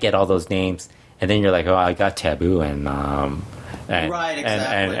you can't get all those names. And then you're like, oh, I got Taboo and right,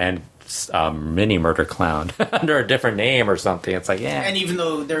 exactly. and Mini Murder Clown under a different name or something. It's like, yeah. And even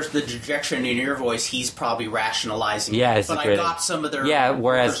though there's the dejection in your voice, he's probably rationalizing. Yeah, but I got some of their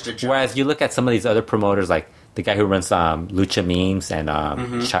whereas you look at some of these other promoters like the guy who runs Lucha Memes and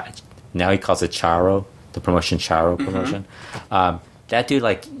now he calls it Charo, the promotion Charo promotion. That dude,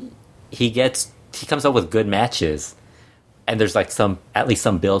 like, he comes up with good matches, and there's like at least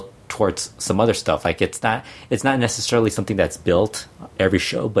some build towards some other stuff. Like it's not necessarily something that's built every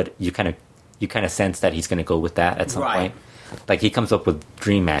show, but you kind of sense that he's going to go with that at some point. Like he comes up with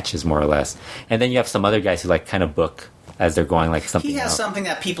dream matches more or less, and then you have some other guys who like kind of book. As they're going, like something. He has else. Something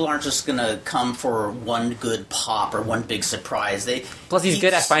that people aren't just going to come for one good pop or one big surprise. Plus, he's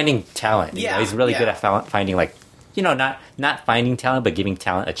good at finding talent. Yeah, he's really good at finding, like, not finding talent, but giving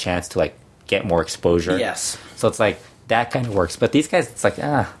talent a chance to like get more exposure. Yes. So it's like that kind of works. But these guys, it's like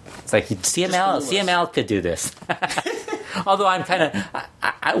CML could do this. Although I'm kind of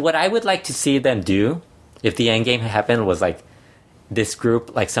what I would like to see them do if the end game happened was like this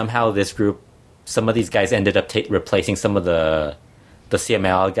group, like somehow this group. Some of these guys ended up replacing some of the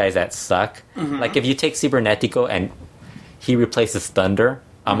CML guys that suck. Mm-hmm. Like if you take Cybernetico and he replaces Thunder,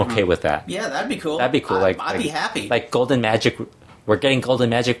 I'm okay with that. Yeah, that'd be cool. That'd be cool. I'd be happy. Like Golden Magic, we're getting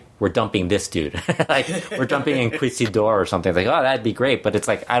Golden Magic. We're dumping this dude. Like we're dumping Inquisidor or something. It's like, oh, that'd be great. But it's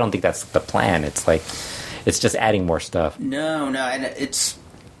like I don't think that's the plan. It's like it's just adding more stuff. No, and it's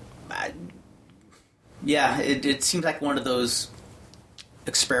it seems like one of those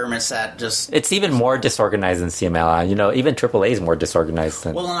experiments that just... It's even more disorganized than CML. Even AAA is more disorganized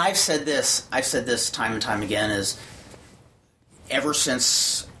than... Well, and I've said this time and time again, is ever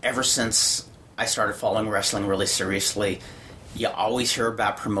since I started following wrestling really seriously, you always hear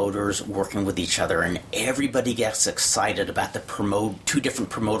about promoters working with each other, and everybody gets excited about two different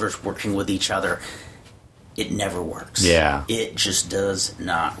promoters working with each other. It never works. Yeah. It just does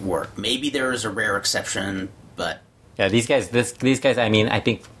not work. Maybe there is a rare exception, but... Yeah, these guys, I mean, I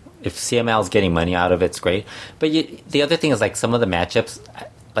think if CML is getting money out of it, it's great. But the other thing is, like, some of the matchups,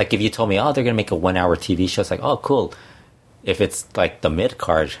 like, if you told me, oh, they're going to make a 1-hour TV show, it's like, oh, cool. If it's like the mid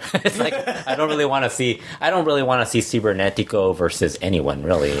card, it's like I don't really want to see Cibernetico versus anyone,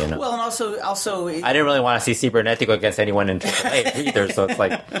 really. You know. Well, and also, I didn't really want to see Cibernetico against anyone in AAA either. So it's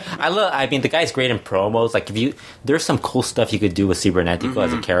like I mean, the guy's great in promos. Like there's some cool stuff you could do with Cibernetico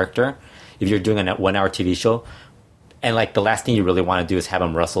as a character if you're doing a 1-hour TV show. And like the last thing you really want to do is have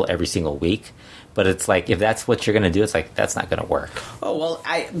him wrestle every single week. But it's like if that's what you're going to do, it's like that's not going to work. Oh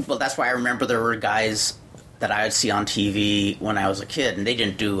well, that's why I remember there were guys that I would see on TV when I was a kid, and they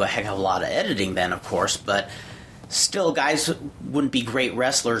didn't do a heck of a lot of editing then, of course, but still, guys wouldn't be great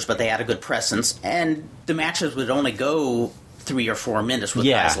wrestlers, but they had a good presence, and the matches would only go 3 or 4 minutes with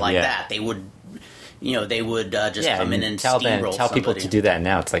guys like that. They would, just come in and steamroll tell people to do that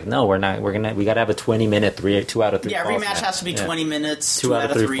now. It's like, no, we're not. We got to have a 20-minute 2 out of 3. Yeah, every match has to be 20 minutes. 2 out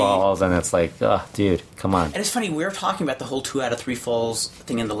of 3 falls, and it's like, oh, dude, come on. And it's funny, we were talking about the whole 2 out of 3 falls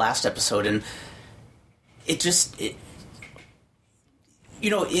thing in the last episode, and it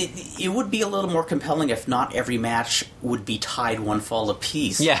would be a little more compelling if not every match would be tied 1 fall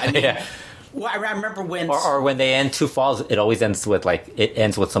apiece. Yeah, I mean, yeah. Well, I remember when... Or when they end 2 falls, it always ends with,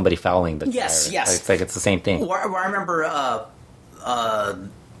 somebody fouling the Yes, tire. yes. It's the same thing. Or I remember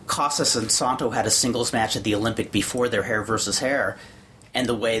Costas and Santo had a singles match at the Olympic before their hair versus hair, and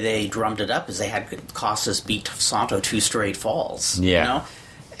the way they drummed it up is they had Costas beat Santo 2 straight falls. Yeah. You know?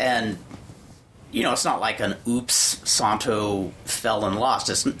 And... it's not like an oops, Santo fell and lost.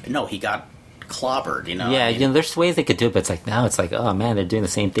 He got clobbered, Yeah, there's ways they could do it, but it's like, now it's like, oh man, they're doing the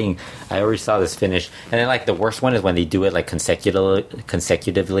same thing. I already saw this finish. And then, like, the worst one is when they do it, like,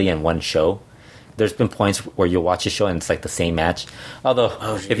 consecutively in one show. There's been points where you watch a show and it's like the same match.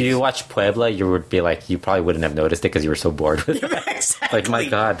 Although, if you watch Puebla, you would be like, you probably wouldn't have noticed it because you were so bored with it. Exactly. Like, my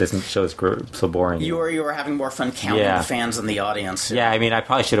God, this show is so boring. You were having more fun counting the fans in the audience. Yeah, I mean, I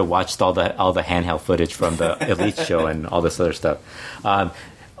probably should have watched all the handheld footage from the Elite show and all this other stuff.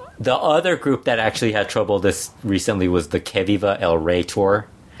 The other group that actually had trouble this recently was the Que Viva El Rey tour.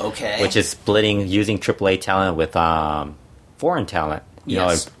 Okay. Which is splitting, using AAA talent with foreign talent. You know,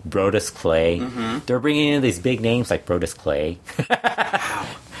 like Brodus Clay. Mm-hmm. They're bringing in these big names like Brodus Clay.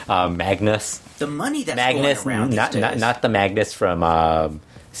 Magnus. The money that's going around these days. Not the Magnus from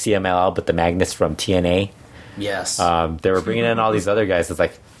CMLL, but the Magnus from TNA. Yes. They were bringing in all these other guys. It's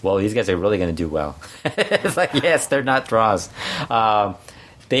like, well, these guys are really going to do well. It's like, yes, they're not draws.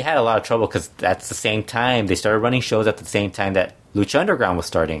 They had a lot of trouble because that's the same time. They started running shows at the same time that Lucha Underground was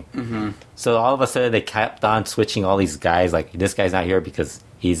starting. Mm-hmm. So all of a sudden they kept on switching all these guys. Like, this guy's not here because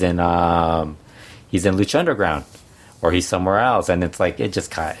he's in Lucha Underground or he's somewhere else. And it's like, I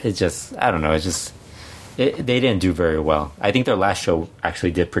don't know. They didn't do very well. I think their last show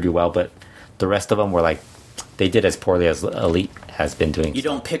actually did pretty well, but the rest of them were like, they did as poorly as Elite has been doing. You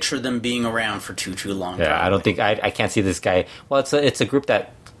don't picture them being around for too long. Yeah, probably. I don't think, I can't see this guy. Well, it's a group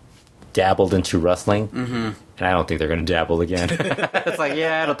that dabbled into wrestling, and I don't think they're going to dabble again. It's like,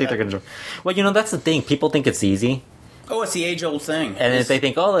 I don't think they're going to. Well, that's the thing. People think it's easy. Oh, it's the age-old thing. And if they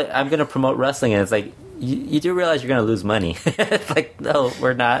think, oh, I'm going to promote wrestling, and it's like, you do realize you're going to lose money. It's like, no,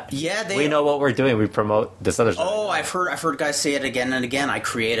 we're not. Yeah, we know what we're doing. We promote this other stuff. Oh, I've heard guys say it again and again. I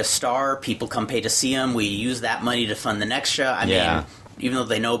create a star. People come pay to see him. We use that money to fund the next show. I mean, even though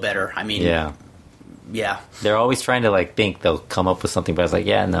they know better. I mean, yeah. They're always trying to, like, think they'll come up with something, but it's like,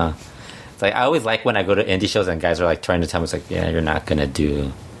 no. Like, I always like when I go to indie shows and guys are like trying to tell me, it's like, you're not gonna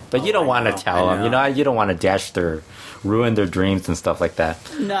do, but you don't want to tell them, you don't want to ruin their dreams and stuff like that.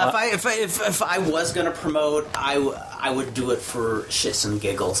 No, if I was gonna promote, I would do it for shits and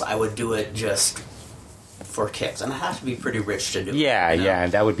giggles. I would do it just for kicks, and I have to be pretty rich to do it. Yeah,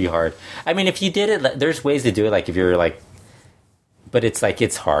 that would be hard. I mean, if you did it, there's ways to do it. Like if you're like. But it's like,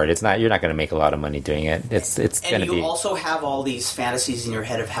 it's hard. It's not, you're not going to make a lot of money doing it. It's going to be. And you also have all these fantasies in your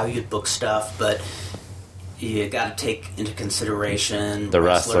head of how you'd book stuff, but you got to take into consideration the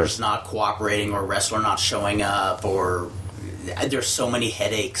wrestlers not cooperating or wrestler not showing up, or there's so many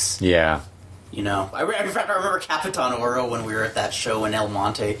headaches. Yeah. In fact, I remember Capitan Oro when we were at that show in El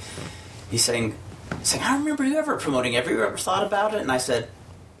Monte. He's saying, I don't remember you ever promoting. Have you ever thought about it? And I said,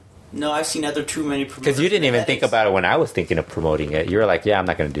 No, I've seen other too many promoters. Because you didn't even think about it when I was thinking of promoting it. You were like, yeah, I'm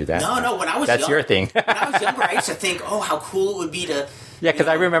not going to do that. No, when I was That's young, your thing. when I was younger, I used to think, oh, how cool it would be to... Yeah, because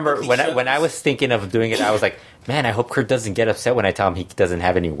I remember when I was thinking of doing it, I was like, man, I hope Kurt doesn't get upset when I tell him he doesn't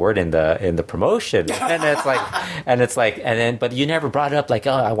have any word in the promotion. And it's like, but you never brought it up like,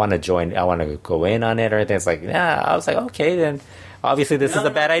 oh, I want to join, I want to go in on it or anything. It's like, yeah, I was like, okay, then obviously this is a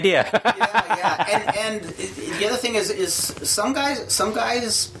bad idea. Yeah. And the other thing is some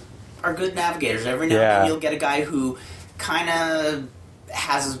guys are good navigators. Every now and then you'll get a guy who kind of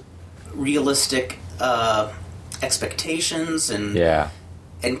has realistic expectations and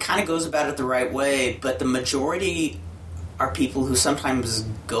kind of goes about it the right way, but the majority are people who sometimes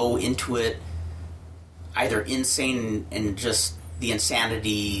go into it either insane and just the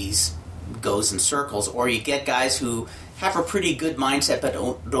insanities goes in circles, or you get guys who have a pretty good mindset but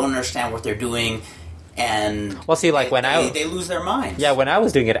don't understand what they're doing, and they lose their minds. Yeah, when I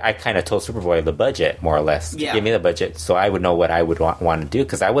was doing it, I kind of told Superboy the budget, more or less. Yeah. Give me the budget so I would know what I would want to do,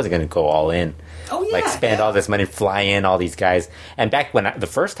 because I wasn't going to go all in. Oh, yeah. Spend all this money, fly in all these guys. And back when the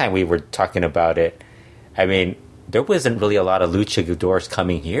first time we were talking about it, I mean, there wasn't really a lot of luchadors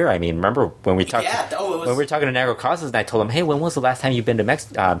coming here. I mean, remember when we talked when we were talking to Negro Casas, and I told him, hey, when was the last time you've been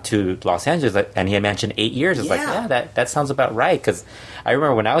to Los Angeles? And he had mentioned 8 years. It's that sounds about right. Because I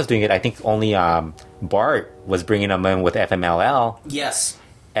remember when I was doing it, I think only Bart was bringing them in with FMLL. Yes.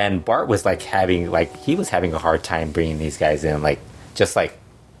 And Bart was having a hard time bringing these guys in,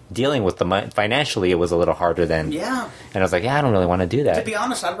 dealing with the money financially. It was a little harder than and I was like, I don't really want to do that. To be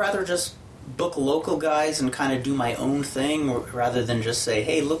honest, I'd rather just book local guys and kind of do my own thing rather than just say,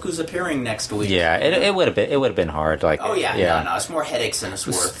 hey, look who's appearing next week. It would have been hard. No, it's more headaches than it's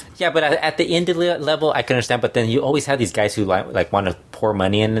worth. Yeah, but at the indie level, I can understand. But then you always have these guys who want to pour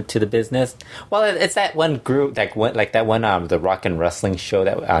money into the business. Well, it's that one group, the Rock and Wrestling show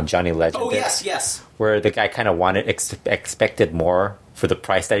that Johnny Legend did. Yes. Where the guy kind of expected more for the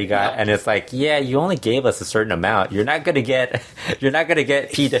price that he got, and it's like, you only gave us a certain amount. You're not gonna get He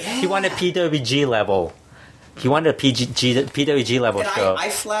wanted PWG level. He wanted a PWG level show. I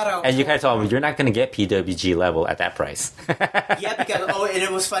flat out. And you kind of told him, you're not gonna get PWG level at that price. Because and it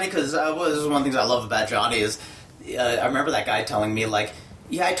was funny because this is one of the things I love about Johnny is I remember that guy telling me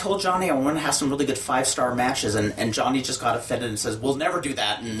I told Johnny I want to have some really good 5-star matches, and Johnny just got offended and says, we'll never do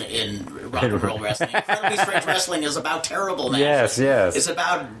that in rock and roll wrestling. Incredibly Strange Wrestling is about terrible matches. Yes. It's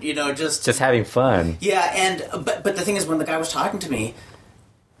about, just having fun. Yeah, but the thing is, when the guy was talking to me,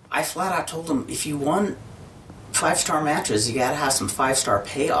 I flat out told him, if you want 5-star matches, you gotta have some 5-star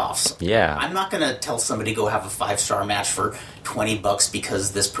payoffs. Yeah. I'm not gonna tell somebody go have a 5-star match for $20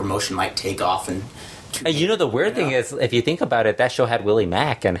 because this promotion might take off and... And the weird thing is, if you think about it, that show had Willie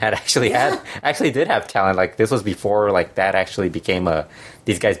Mack and actually did have talent. This was before that actually became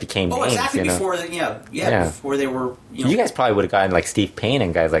these guys became names. Exactly before before they were. You guys probably would have gotten Steve Payne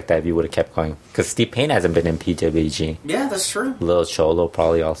and guys like that if you would have kept going, because Steve Payne hasn't been in PWG. Yeah, that's true. Lil Cholo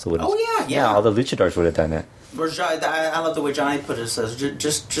probably also would have. Oh yeah. All the luchadors would have done it. I love the way Johnny put it. Says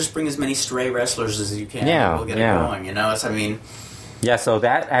just bring as many stray wrestlers as you can. Yeah, we'll get it going. Yeah, so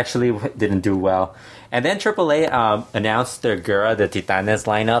that actually didn't do well. And then AAA announced their Guerra de Titanes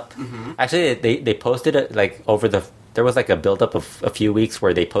lineup. Mm-hmm. Actually, they posted it there was a build-up of a few weeks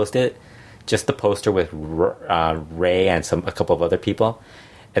where they posted just the poster with Ray and a couple of other people.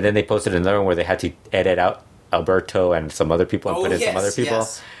 And then they posted another one where they had to edit out Alberto and some other people and put in some other people.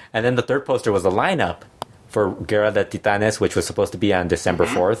 Yes. And then the third poster was a lineup for Guerra de Titanes, which was supposed to be on December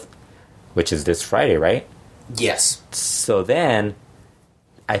 4th, which is this Friday, right? Yes. So then...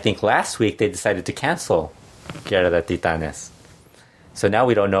 I think last week they decided to cancel Guerra de Titanes. So now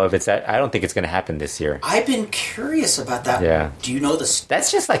we don't know if I don't think it's going to happen this year. I've been curious about that. Yeah. Do you know this? That's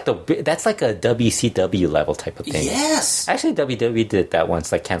just that's like a WCW level type of thing. Yes. Actually, WWE did that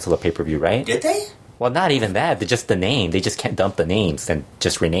once, cancel a pay-per-view, right? Did they? Well, not even that. They're just the name. They just can't dump the names and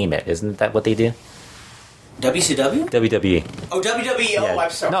just rename it. Isn't that what they do? WCW? WWE. Oh, WWE. Yeah. Oh, I'm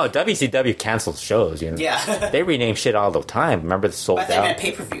sorry. No, WCW canceled shows. Yeah. They rename shit all the time. Remember the Sold Out? I meant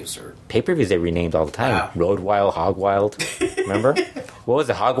pay-per-views. Pay-per-views they renamed all the time. Wow. Road Wild, Hog Wild. Remember? What was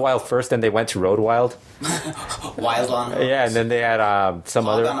it? Hog Wild first, then they went to Road Wild. Wild on Hogs. Yeah, and then they had some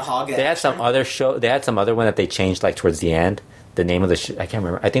Hog other... on Hog they had some other show... They had some other one that they changed towards the end. The name of the show... I can't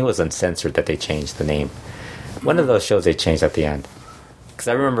remember. I think it was Uncensored that they changed the name. One of those shows they changed at the end. Because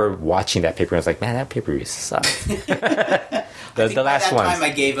I remember watching that paper and I was like, man, that paper sucks. the last one. Time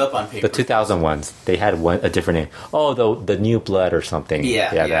I gave up on paper. The 2000 ones. They had a different name. Oh, the New Blood or something. Yeah.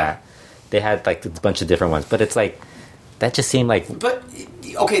 That. They had a bunch of different ones. But it's that just seemed like... But,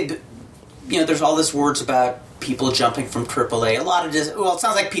 okay, there's all this words about people jumping from AAA. A lot of it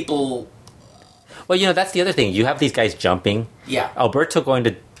sounds like people. Well, that's the other thing. You have these guys jumping. Yeah. Alberto going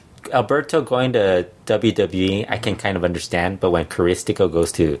to WWE, I can kind of understand, but when Caristico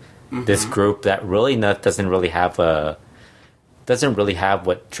goes to this group that really doesn't really have what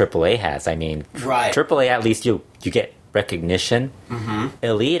AAA has. I mean, right. AAA, at least you get recognition.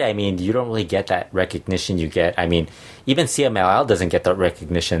 Elite, I mean, you don't really get that recognition you get. I mean, even CMLL doesn't get the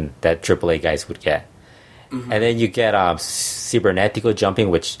recognition that AAA guys would get. And then you get Cibernetico jumping,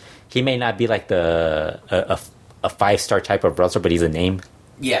 which he may not be like a 5-star type of wrestler, but he's a name.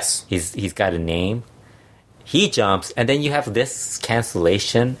 Yes. He's got a name. He jumps, and then you have this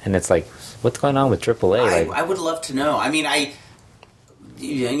cancellation, and it's like, what's going on with AAA? I would love to know. I mean,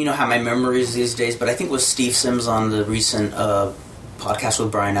 you know how my memory is these days, but I think with Steve Sims on the recent podcast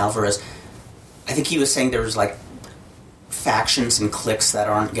with Brian Alvarez, I think he was saying there was like factions and cliques that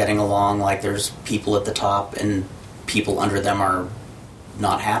aren't getting along. Like there's people at the top and people under them are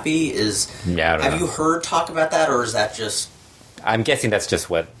not happy. Have you heard talk about that, or is that just? I'm guessing that's just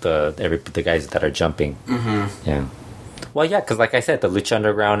what the guys that are jumping. Yeah. Well, yeah, because like I said, the Lucha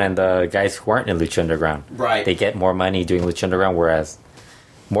Underground and the guys who aren't in Lucha Underground, right? They get more money doing Lucha Underground, whereas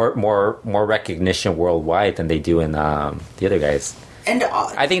more recognition worldwide than they do in the other guys. And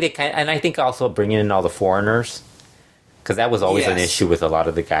I think I think also bringing in all the foreigners, because that was always an issue with a lot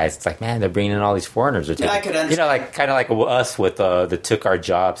of the guys. It's like, man, they're bringing in all these foreigners. I could understand. Like kind of like us with the took our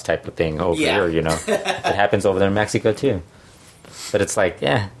jobs type of thing over here. It happens over there in Mexico too. But it's like,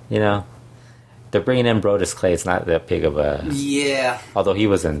 they're bringing in Brodus Clay. It's not that big of a... Yeah. Although he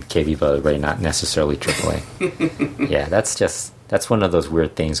was in KB Belgrade, not necessarily AAA. Yeah, that's one of those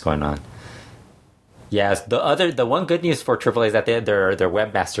weird things going on. Yeah, the one good news for AAA is that their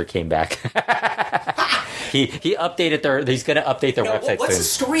webmaster came back. He updated he's going to update their website What's soon. the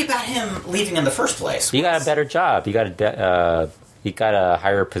story about him leaving in the first place? He got a better job. He got a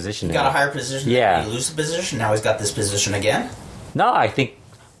higher position. He got a higher position? Yeah. Did he lose the position? Now he's got this position again? No, I think...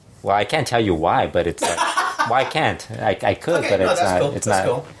 Well, I can't tell you why, but it's like... well, I can't. I could, but it's not... Cool. It's that's not...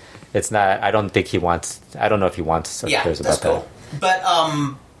 Cool. It's not... I don't think he wants... I don't know if he wants... Yeah, cares that's about cool.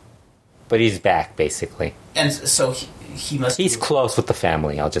 that. But he's back, basically. And so he must... He's close with the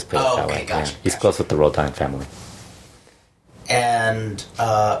family, I'll just put it that way. Gotcha, He's close with the Roldan family. And,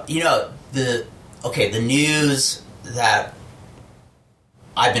 the news that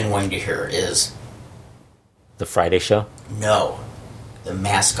I've been wanting to hear is... The Friday show? No. The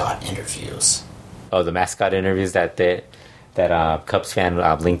mascot interviews. Oh, the mascot interviews that Cubs fan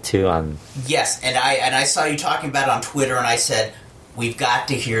linked to on... Yes, and I saw you talking about it on Twitter, and I said, we've got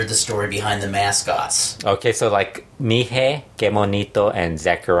to hear the story behind the mascots. Okay, so like Mije, Que Monito, and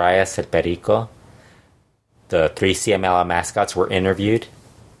Zacharias El Perico, the 3 CMLL mascots, were interviewed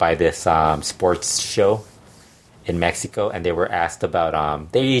by this sports show in Mexico, and they were asked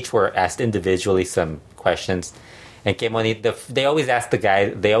about... they each were asked individually some questions. And Que Monito, they always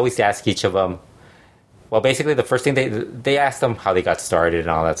ask each of them... Well, basically, the first thing they asked them how they got started and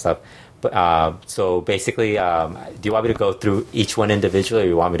all that stuff. But so basically, do you want me to go through each one individually, or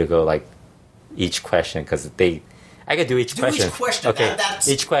you want me to go like each question? Because I could do each question. Each question. Okay,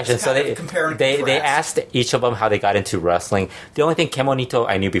 each question. So they asked each of them how they got into wrestling. The only thing Que Monito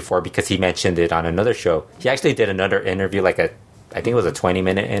I knew before because he mentioned it on another show. He actually did another interview, I think it was a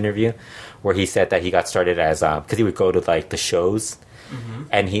 20-minute interview, where he said that he got started as because he would go to like the shows. Mm-hmm.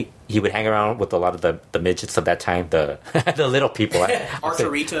 And he would hang around with a lot of the midgets of that time, the the little people.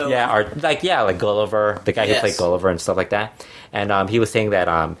 Arturito. Like Gulliver, the guy who played Gulliver and stuff like that. And he was saying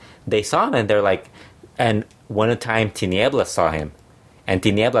that they saw him and they're like, and one time Tinieblas saw him, and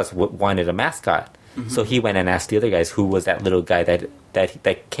Tinieblas wanted a mascot. Mm-hmm. So he went and asked the other guys who was that little guy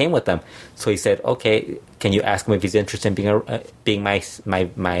that came with them. So he said, "Okay, can you ask him if he's interested in being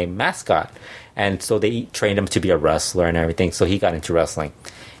my mascot?" And so they trained him to be a wrestler and everything. So he got into wrestling.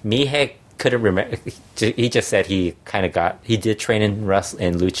 Mije couldn't remember. He just said he did train in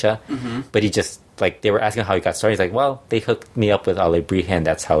lucha, mm-hmm. but he just they were asking how he got started. He's like, well, they hooked me up with Alebrije, and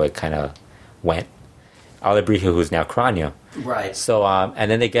that's how it kind of went. Alebrije, who's now Cranio. Right. So and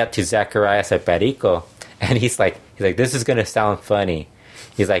then they get to Zacharias El Perico, and he's like, this is gonna sound funny.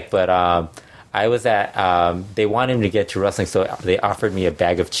 He's like, but I was at they wanted him to get to wrestling, so they offered me a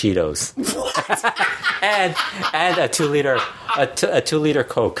bag of Cheetos and a 2-liter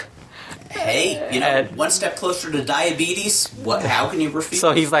Coke. Hey, one step closer to diabetes. How can you refuse?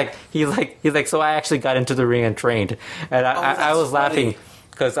 So he's like, so I actually got into the ring and trained, and I was laughing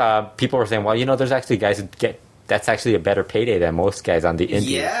because people were saying, well, there's actually guys who that's actually a better payday than most guys on the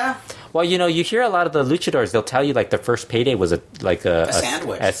indie. Yeah. Well, you hear a lot of the luchadors. They'll tell you the first payday was a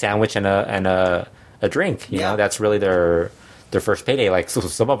sandwich, a sandwich and a a drink. You know, that's really their first payday. Like, so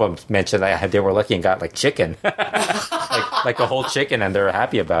some of them mentioned that they were lucky and got like chicken, like a whole chicken, and they're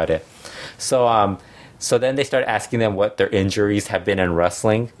happy about it. So so then they start asking them what their injuries have been in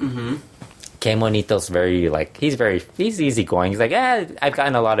wrestling. Mm-hmm. Kei Monito's he's easygoing. He's like, I've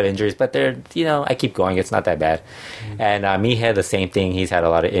gotten a lot of injuries, but I keep going. It's not that bad. Mm-hmm. And Mihei, the same thing. He's had a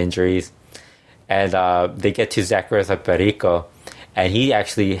lot of injuries. And they get to Zacharias Perico, and he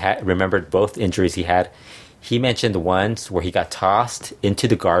actually remembered both injuries he had. He mentioned once where he got tossed into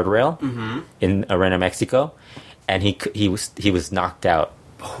the guardrail in Arena Mexico, and he was knocked out.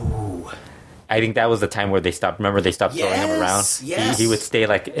 Ooh. I think that was the time where they stopped. Remember, they stopped throwing him around. Yes. He would stay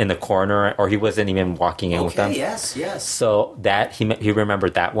like in the corner, or he wasn't even walking in with them. Yes. So that he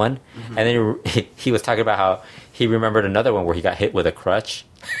remembered that one, and then he was talking about how he remembered another one where he got hit with a crutch,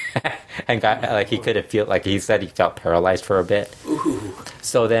 and got like he couldn't feel, like he said he felt paralyzed for a bit. Ooh.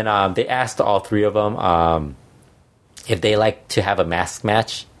 So then they asked all three of them if they like to have a mask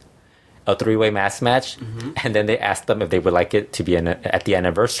match, a 3-way mask match, and then they asked them if they would like it to be at the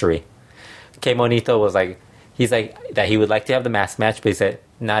anniversary. Kei Monito was like, he's like that he would like to have the mask match, but he said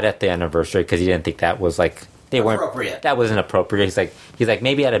not at the anniversary because he didn't think that was like appropriate. That wasn't appropriate. He's like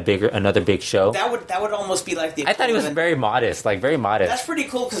maybe at another big show. That would almost be like the. I thought he was very modest. That's pretty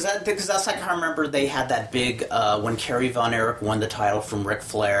cool because that's like, I remember they had that big when Kerry Von Erich won the title from Ric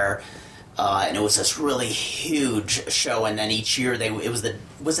Flair. And it was this really huge show, and then each year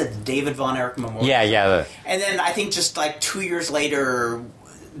was it David Von Erich Memorial? Yeah. And then I think just like 2 years later,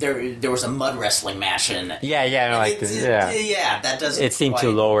 there was a mud wrestling match in. That doesn't. It seemed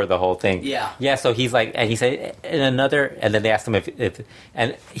to lower the whole thing. Yeah. So he's like, and he said and then they asked him if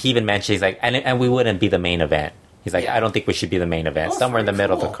and he even mentioned, he's like, and we wouldn't be the main event. He's like, I don't think we should be the main event. Somewhere in the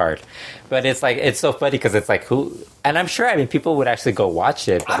middle of the card. But it's like, it's so funny because it's like, who... And I'm sure, people would actually go watch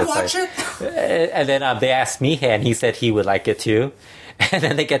it. I'd watch it. And then they asked Mihei, and he said he would like it too. And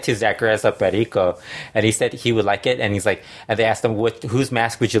then they get to Zacharias Perico, and he said he would like it. And he's like, and they asked him, whose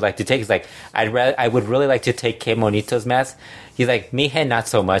mask would you like to take? He's like, I would really like to take Kei Monito's mask. He's like, Mihei, not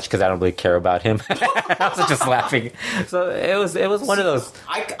so much because I don't really care about him. I was just laughing. So it was one of those.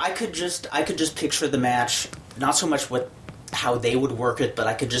 I could just picture the match. Not so much how they would work it, but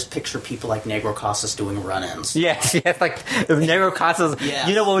I could just picture people like Negro Casas doing run-ins. Yes, like Negro Casas. Yes.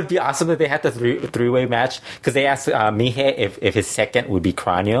 You know what would be awesome if they had the three-way match? Because they asked Mihei if his second would be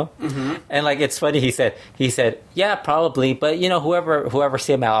Cranio, and like it's funny. He said, yeah, probably, but whoever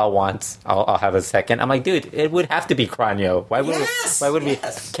CMLL wants, I'll have a second. I'm like, dude, it would have to be Cranio. Why would we?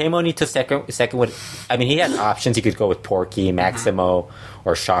 Kei Monito second would. He had options. He could go with Porky, Maximo,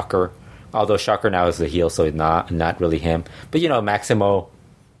 or Shocker. Although Shocker now is the heel, so it's not really him. But Maximo,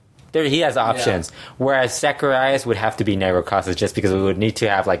 he has options. Yeah. Whereas Zacharias would have to be Negro Casas just because we would need to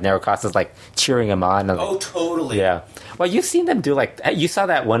have like Negro Casas like cheering him on. And, oh, totally. Yeah. Well, you've seen them do you saw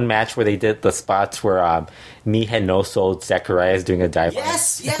that one match where they did the spots where Mihei no-sold Zacharias doing a dive.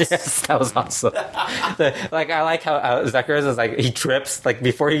 Yes. Yes, that was awesome. I like how Zacharias is like, he trips, like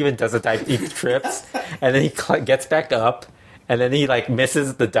before he even does a dive, he trips, and then he gets back up. And then he like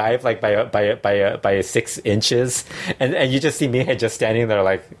misses the dive like by 6 inches, and you just see Mihei just standing there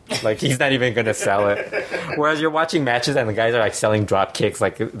like he's not even gonna sell it. Whereas you're watching matches and the guys are like selling drop kicks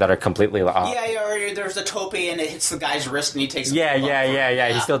like that are completely off. Yeah, or there's a tope and it hits the guy's wrist and he takes.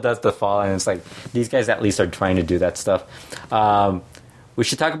 Yeah. He still does the fall, and it's like these guys at least are trying to do that stuff. We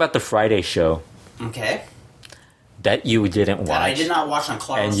should talk about the Friday show. Okay. That you didn't watch. That I did not watch on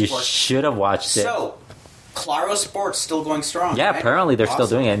Claro Sports. And you should have watched it. So. Claro Sports still going strong. Yeah, right? Apparently they're still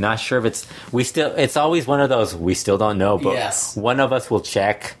doing it. Not sure if it's always one of those we still don't know, but one of us will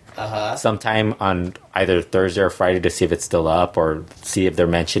check sometime on either Thursday or Friday to see if it's still up or see if they're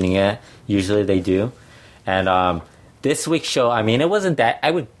mentioning it. Usually they do. And this week's show, it wasn't that.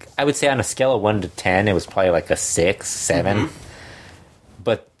 I would say on a scale of 1 to 10, it was probably like a 6, 7.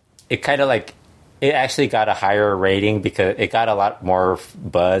 But it kind of like. It actually got a higher rating because it got a lot more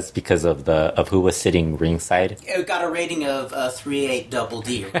buzz because of who was sitting ringside. It got a rating of 3.8 double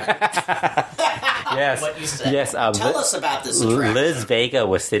D. Right? Yes, what you said. Yes. Tell us about this attraction. Liz Vega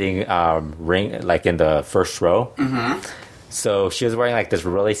was sitting like in the first row. Mm-hmm. So she was wearing like this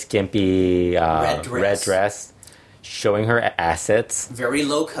really skimpy red dress, showing her assets. Very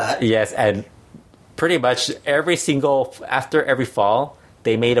low cut. Yes, and pretty much after every fall.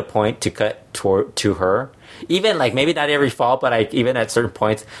 They made a point to cut to her. Even, like, maybe not every fall, but even at certain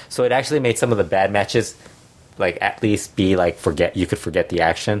points. So it actually made some of the bad matches, like, at least be, like, you could forget the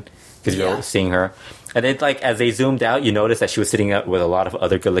action. Because you're seeing her. And then, like, as they zoomed out, you noticed that she was sitting up with a lot of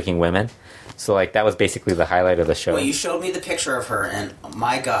other good-looking women. So like that was basically the highlight of the show. Well, you showed me the picture of her, and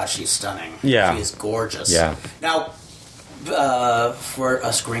my God, she's stunning. Yeah. She is gorgeous. Yeah. Now, for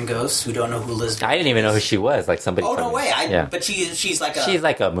us gringos who don't know who Liz Vega I didn't even know who she was. Like somebody. Oh, no told me. way. Yeah. But she's like a... She's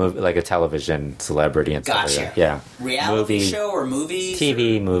like a movie, like a television celebrity and stuff Gotcha. like that. Yeah. Reality show or movies?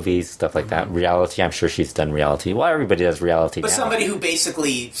 TV, movies, stuff like that. Reality, I'm sure she's done reality. Well, everybody does reality But now. somebody who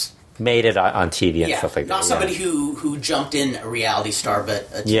basically... Made it on TV and Yeah, stuff like that. not somebody who jumped in a reality star, but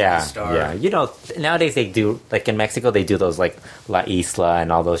a TV Yeah, star. yeah. You know, nowadays they do, like in Mexico, they do those like La Isla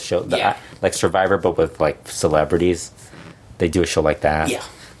and all those shows. Yeah. Like Survivor, but with like celebrities. They do a show like that. Yeah.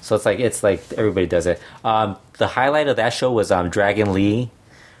 So it's like everybody does it. The highlight of that show was Dragon Lee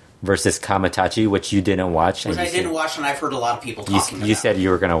versus Kamatachi, which you didn't watch. Which I didn't watch, and I've heard a lot of people talking about. You said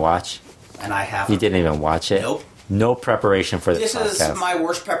you were going to watch. And I haven't. You didn't even watch it? Nope. No preparation for this This podcast. is my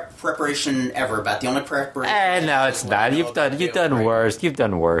worst preparation ever. About the only preparation. No, it's not. You've done worse. You've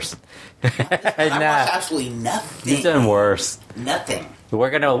done worse. I watched absolutely nothing. You've done worse. Nothing. We're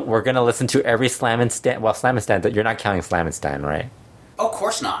gonna listen to every Slam and Stan. Well, Slam and Stan. You're not counting Slam and Stan, right? Oh, of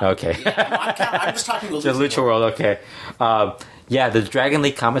course not. Okay. Yeah, I'm just talking about Just Lucha World. Okay. Yeah, the Dragon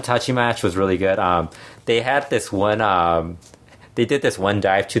League Kamatachi match was really good. They had this one. They did this one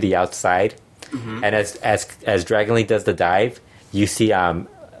dive to the outside, and as Dragon League does the dive, you see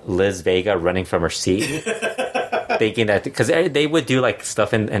Liz Vega running from her seat, thinking that because they would do like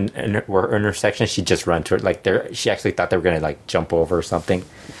stuff in her intersection, she'd just run to it. Like she actually thought they were gonna like jump over or something.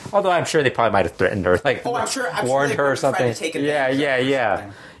 Although I'm sure they probably might have threatened her, like I'm warned sure her or something.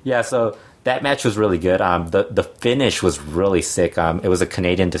 Yeah. So that match was really good. The finish was really sick. It was a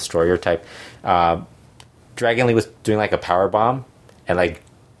Canadian Destroyer type. Dragon Lee was doing like a power bomb and like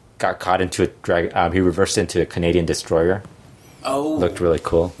got caught into he reversed into a Canadian Destroyer. Oh, Looked really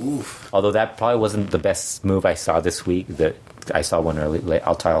cool. Oof. Although that probably wasn't the best move I saw this week. That I saw one early.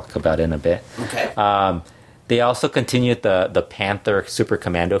 I'll talk about it in a bit. Okay. They also continued the Panther Super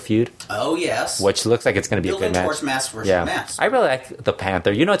Commando feud. Oh yes. Which looks like it's going to be a good match. towards Mask versus Yeah, Mask. I really like the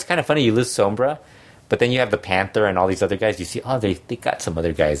Panther. You know, it's kind of funny. You lose Sombra, but then you have the Panther and all these other guys. You see, they got some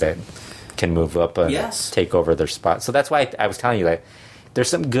other guys that can move up and take over their spot. So that's why I was telling you, like, there's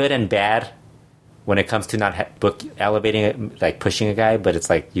some good and bad when it comes to not elevating it, like pushing a guy, but it's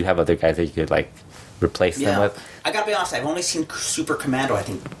like you have other guys that you could like replace them with. I gotta be honest, I've only seen Super Commando, I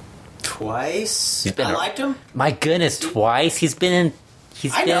think, twice. I liked him. My goodness, twice. He's been in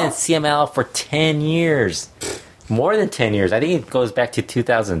CML for 10 years. More than 10 years. I think it goes back to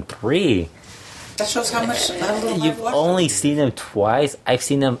 2003. That shows how much You've only seen him twice. I've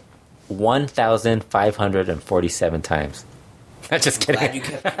seen him 1,547 times. I'm just kidding. Glad you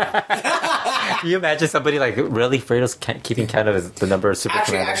kept Can you imagine somebody like really Fredo's keeping count of the number of Super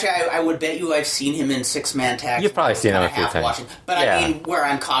Commandos? Actually, I would bet you I've seen him in 6-man tags. You've probably seen him a few times. But I mean, where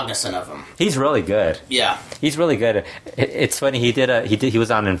I'm cognizant of him. He's really good. Yeah. He's really good. It's funny. He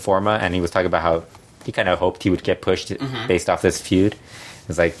was on Informa and he was talking about how he kind of hoped he would get pushed based off this feud.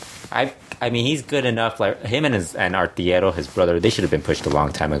 It's like I mean, he's good enough. Like him and Artiero, his brother, they should have been pushed a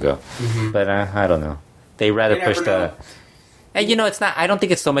long time ago. But I don't know. They rather push the. And you know, it's not. I don't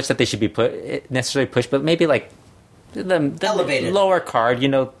think it's so much that they should be necessarily pushed, but maybe like the elevated lower card. You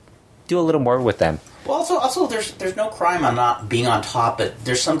know, do a little more with them. Well, also, there's no crime on not being on top, but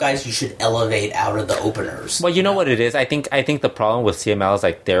there's some guys you should elevate out of the openers. Well, you know what it is. I think the problem with CML is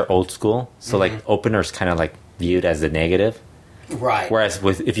like they're old school, so like openers kind of like viewed as a negative. Right. Whereas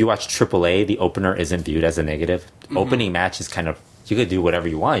if you watch AAA, the opener isn't viewed as a negative. Opening match is kind of. You could do whatever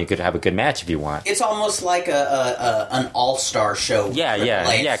you want. You could have a good match if you want. It's almost like an all-star show. Yeah.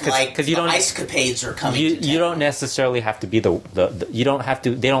 Because you don't. Ice Capades are coming. You don't necessarily have to be the. You don't have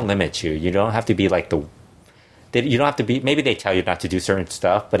to. They don't limit you. You don't have to be like the. You don't have to be. Maybe they tell you not to do certain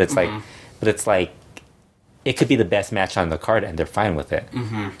stuff, but it's like. But it's like. It could be the best match on the card, and they're fine with it.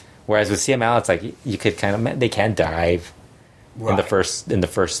 Whereas with CML, it's like you could kind of. They can dive. Right. In the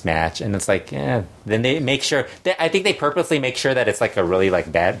first match, and it's like, then they make sure. I think they purposely make sure that it's like a really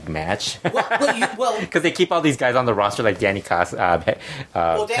like bad match. Well, because they keep all these guys on the roster like Danny Casas,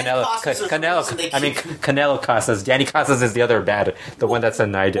 Canelo Casas. Danny Casas is the other bad, one that's a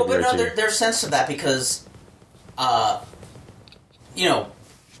night. Well, but no, there's sense to that because, you know,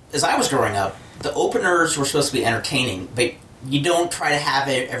 as I was growing up, the openers were supposed to be entertaining, but. You don't try to have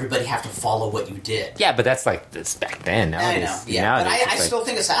everybody have to follow what you did. Yeah, but that's like this back then. Nowadays, I know. Yeah, but I still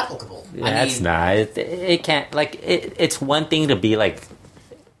think it's applicable. Yeah, it's not. It can't. Like it's one thing to be like.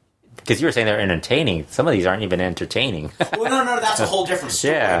 Because you were saying they're entertaining. Some of these aren't even entertaining. Well, no, that's a whole different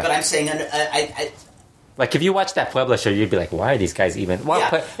story. Yeah. But I'm saying, I like if you watch that Puebla show, you'd be like, "Why are these guys even?" Well,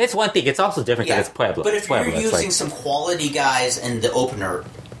 yeah. It's one thing. It's also different because it's Puebla. But if Puebla, you're using some quality guys in the opener.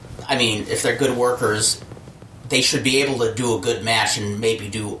 I mean, if they're good workers, they should be able to do a good match and maybe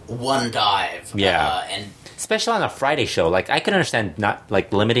do one dive. Yeah. And especially on a Friday show. Like, I can understand not,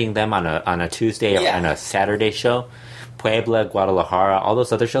 like, limiting them on a Tuesday or on a Saturday show. Puebla, Guadalajara, all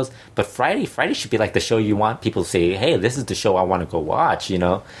those other shows. But Friday should be like the show you want people to say, hey, this is the show I want to go watch, you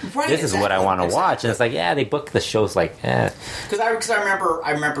know? Right, this is what I want to watch. And it's like, yeah, they book the shows like, Because I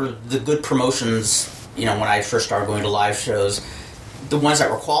remember the good promotions, you know, when I first started going to live shows, the ones that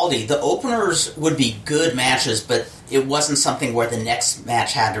were quality, the openers would be good matches, but it wasn't something where the next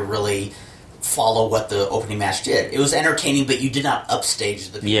match had to really follow what the opening match did. It was entertaining, but you did not upstage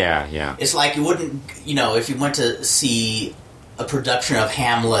the people. Yeah. It's like you wouldn't, you know, if you went to see a production of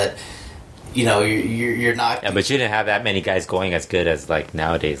Hamlet, you know, you're not... Yeah, but you didn't have that many guys going as good as, like,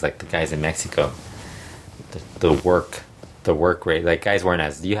 nowadays, like the guys in Mexico. The work rate, like, guys weren't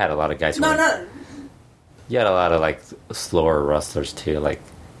as... You had a lot of guys who You had a lot of, like, slower wrestlers, too, like...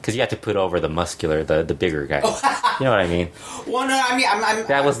 Because you had to put over the muscular, the bigger guy. You know what I mean? Well, no, I mean,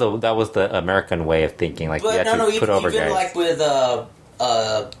 that was the American way of thinking. Like, you had to put over even guys. Like with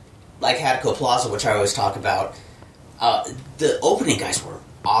like Hadco Plaza, which I always talk about, the opening guys were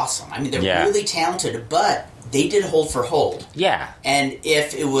awesome. I mean, they're really talented, but they did hold for hold. Yeah. And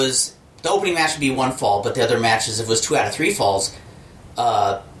if it was the opening match would be one fall, but the other matches, if it was 2 out of 3 falls,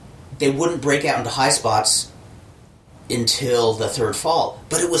 they wouldn't break out into high spots until the 3rd fall,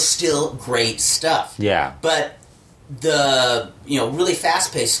 but it was still great stuff. Yeah. But the really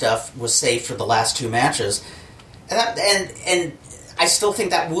fast-paced stuff was saved for the last 2 matches, and I still think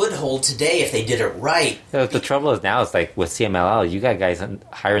that would hold today if they did it right. The trouble is now, it's like with CMLL, you got guys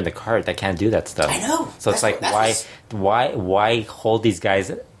higher in the card that can't do that stuff. I know. So it's like, why hold these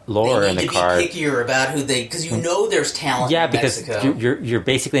guys lower in the card? They need to be pickier about who they, because there's talent. Yeah, in because Mexico. you're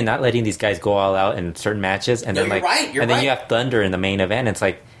basically not letting these guys go all out in certain matches, and then you're right. Then you have Thunder in the main event. It's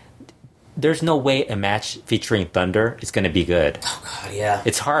like there's no way a match featuring Thunder is going to be good. Oh God, yeah.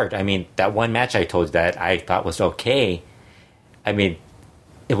 It's hard. I mean, that one match I told you that I thought was okay. I mean,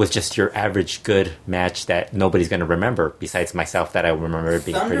 it was just your average good match that nobody's going to remember besides myself that I remember it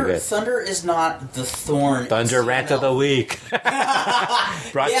being pretty good. Thunder is not the thorn. Thunder Rant of the Week.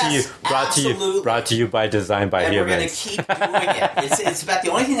 Brought to you by Design by and Humans. We're going to keep doing it. It's about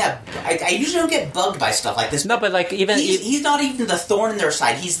the only thing that I usually don't get bugged by stuff like this. No, but like he's not even the thorn in their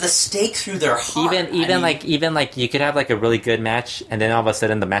side. He's the stake through their heart. Even you could have like a really good match, and then all of a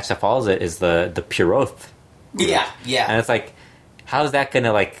sudden the match that follows it is the Pure Oath. Yeah. And it's like, how's that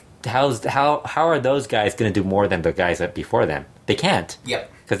gonna like? How are those guys gonna do more than the guys that before them? They can't.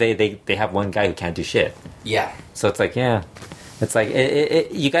 Yep. Because they have one guy who can't do shit. Yeah. So it's like, yeah, it's like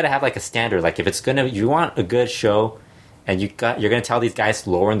you got to have like a standard. Like if it's you want a good show, and you're gonna tell these guys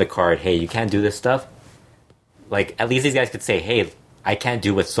lower in the card, hey, you can't do this stuff. Like at least these guys could say, hey, I can't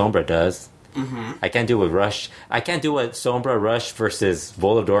do what Sombra does. Mm-hmm. I can't do what Rush. I can't do what Sombra, Rush versus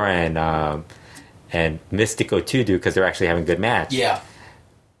Volador and Mystico 2 do because they're actually having a good match. Yeah.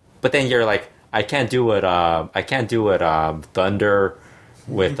 But then you're like, I can't do what Thunder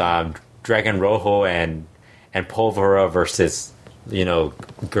with Dragon Rojo and Pulvera versus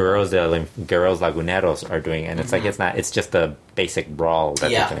Guerreros Laguneros are doing, and it's like it's just a basic brawl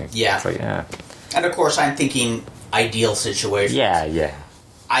that they're doing. Yeah. It's like, yeah. And of course, I'm thinking ideal situations. Yeah.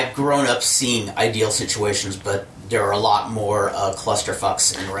 I've grown up seeing ideal situations, but there are a lot more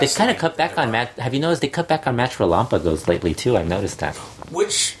clusterfucks in wrestling. They kind of cut back on match. Have you noticed they cut back on match Relampagos lately too? I've noticed that.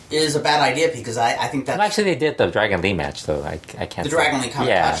 Which is a bad idea because I think that... Well, actually, they did the Dragon Lee match, though. I can't. The Dragon Lee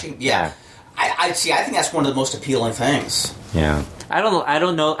Kamikaze? Yeah. I see. I think that's one of the most appealing things. Yeah. I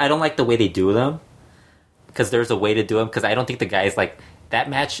don't know. I don't like the way they do them because there's a way to do them. Because I don't think the guys like that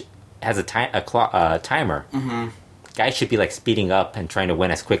match has a timer. Mm-hmm. Guys should be like speeding up and trying to win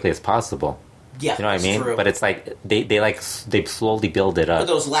as quickly as possible. Yeah, you know what I mean? True. But it's like they slowly build it up. For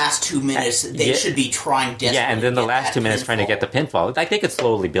those last 2 minutes, they should be trying desperately. Yeah, and then the last 2 minutes trying to get the pinfall. Like they could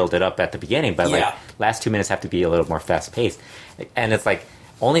slowly build it up at the beginning, but like last 2 minutes have to be a little more fast paced. And it's like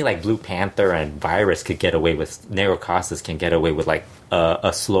only like Blue Panther and Virus could get away with. Nero Casas can get away with like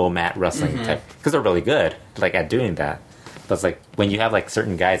a slow mat wrestling type because they're really good like at doing that. But it's like when you have like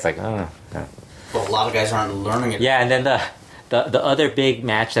certain guys like Well, a lot of guys aren't learning it. Yeah, and then the other big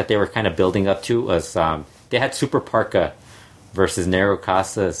match that they were kind of building up to was they had Super Parka versus Nero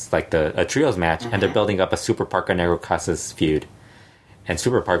Casas, like a trios match, and they're building up a Super Parka Nero Casas feud. And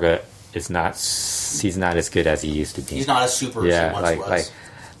Super Parka he's not as good as he used to be. He's not as super as he once was.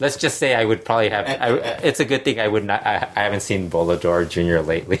 let's just say I would probably have. It's a good thing I would not. I haven't seen Volador Jr.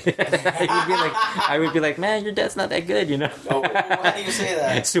 lately. I would be like, man, your dad's not that good, you know. Oh, why do you say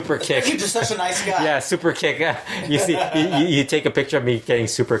that? Super kick. You're just such a nice guy. Yeah, super kick. You see, you take a picture of me getting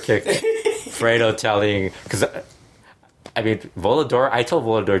super kicked. Fredo telling, because I mean, Volador. I told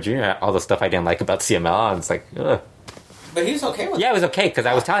Volador Jr. all the stuff I didn't like about CML, and it's like, ugh. But he was okay with it. Yeah, it was okay because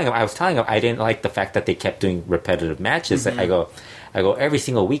I was telling him I didn't like the fact that they kept doing repetitive matches. I go every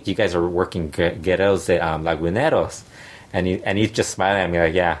single week you guys are working guerreros de laguneros, and he's just smiling at me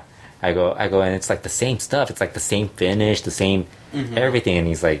like, yeah. I go and it's like the same stuff. It's like the same finish, the same everything, and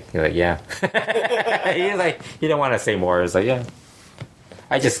he's like yeah. He's like, he didn't want to say more. It's like, yeah.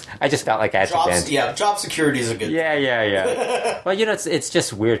 I just felt like I had to bend. Yeah, job security is a good. Yeah. Well, you know, it's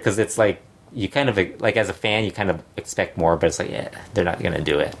just weird because it's like. You kind of, like, as a fan, you kind of expect more, but it's like, yeah, they're not going to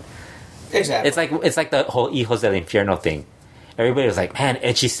do it. Exactly. It's like the whole Hijos del Infierno thing. Everybody was like, man,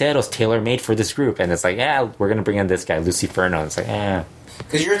 Hechicero's tailor-made for this group. And it's like, yeah, we're going to bring in this guy, Luciferno. And it's like, yeah.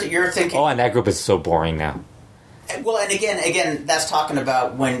 Because you're thinking... Oh, and that group is so boring now. Well, and again, that's talking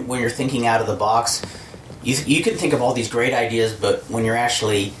about when you're thinking out of the box. You can think of all these great ideas, but when you're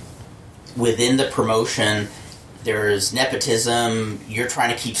actually within the promotion... There's nepotism, you're trying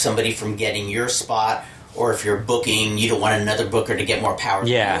to keep somebody from getting your spot, or if you're booking, you don't want another booker to get more power than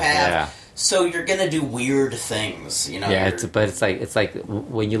you have. Yeah. So you're going to do weird things, you know. Yeah, but it's like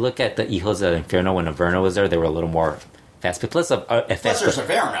when you look at the Hijos del Infierno, when Averno was there, they were a little more fast. But plus there's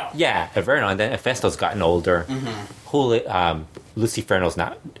Averno. Yeah, Averno, and then Hefesto's gotten older. Luciferno's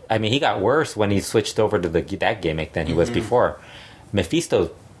not... I mean, he got worse when he switched over to that gimmick than he was before.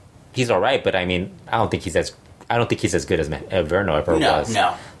 Mephisto, he's all right, but I mean, I don't think he's as good as Averno ever was.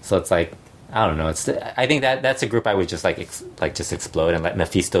 No. So it's like, I don't know. I think that's a group I would just just explode and let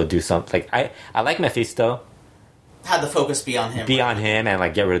Mephisto do something. Like I like Mephisto. Have the focus be on him. And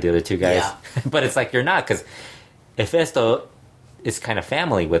like get rid of the other two guys. Yeah. But it's like you're not, because Hefesto is kind of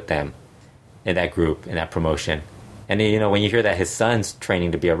family with them in that group, in that promotion. And you know, when you hear that his son's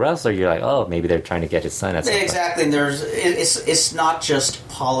training to be a wrestler, you're like, oh, maybe they're trying to get his son at some exactly. And it's not just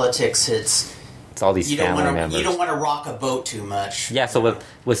politics. It's all these family members. You don't want to rock a boat too much. Yeah, so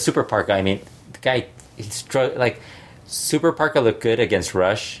with Super Parka, I mean, the guy, Super Parka looked good against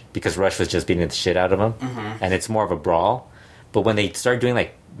Rush because Rush was just beating the shit out of him, and it's more of a brawl. But when they start doing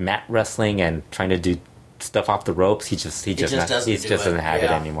like mat wrestling and trying to do stuff off the ropes, he just doesn't have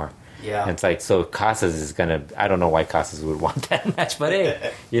it anymore. Yeah, and it's like, so Casas is gonna. I don't know why Casas would want that match, but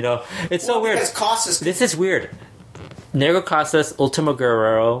hey, you know, it's so weird. This is weird. Negro Casas, Ultimo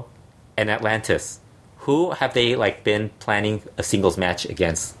Guerrero, and Atlantis. Who have they been planning a singles match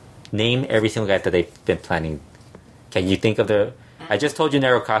against? Name every single guy that they've been planning. Can you think of the? I just told you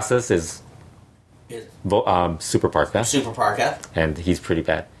Negro Casas is Super Parka. Super Parka, and he's pretty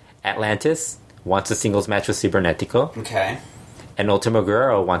bad. Atlantis wants a singles match with Cibernetico. Okay. And Ultimo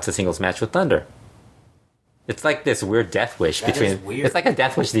Guerrero wants a singles match with Thunder. It's like this weird death wish between. Weird. It's like a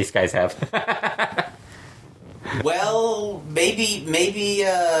death wish these guys have. Well, maybe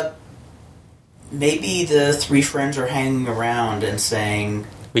the three friends are hanging around and saying,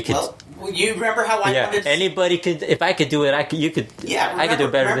 "We could." Well, you remember how I wanted? Anybody could. If I could do it, you could. Yeah, I could do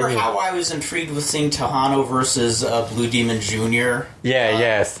it better than you. Remember how I was intrigued with seeing Tejano versus Blue Demon Jr.? Yeah.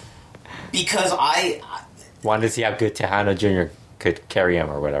 Yes. Because I wanted to see how good Tejano Jr. could carry him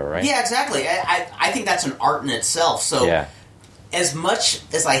or whatever, right? Yeah, exactly. I think that's an art in itself. So. Yeah. As much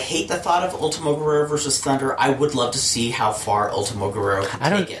as I hate the thought of Ultimo Guerrero versus Thunder, I would love to see how far Ultimo Guerrero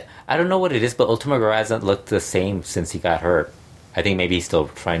can take it. I don't know what it is, but Ultimo Guerrero hasn't looked the same since he got hurt. I think maybe he's still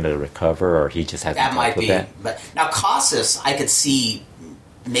trying to recover, or he just hasn't. That might be. But now Casas, I could see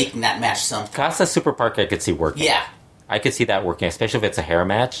making that match something. Casas Super Park, I could see working. Yeah, I could see that working, especially if it's a hair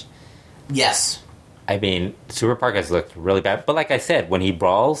match. Yes. I mean, Super Park has looked really bad, but like I said, when he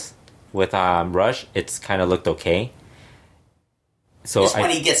brawls with Rush, it's kind of looked okay. So it's when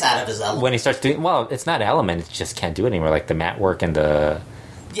he gets out of his element. When he starts doing... Well, it's not element. It just can't do it anymore. Like the mat work and the...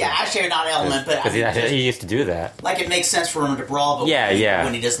 Yeah, actually not element, but... Because he used to do that. Like, it makes sense for him to brawl, but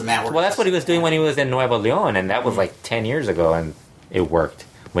when he does the mat work... Well, that's what he was doing when he was in Nuevo Leon, and that was like 10 years ago, and it worked.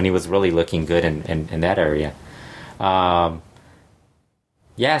 When he was really looking good in that area. Yeah,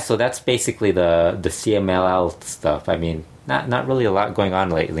 so that's basically the CMLL stuff. I mean, not really a lot going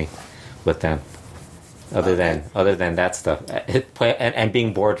on lately with them. Other than that stuff, and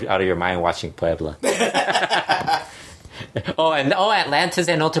being bored out of your mind watching Puebla. Atlantis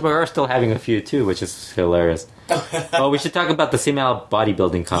and Ultimo are still having a feud too, which is hilarious. We should talk about the CMLL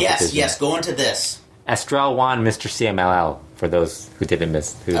bodybuilding competition. Yes, go into this. Astral won Mr. CMLL for those who might have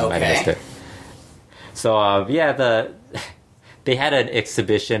missed it. So the they had an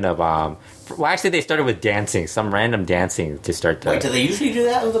exhibition of well, actually, they started with dancing, some random dancing to start. Wait, do they usually do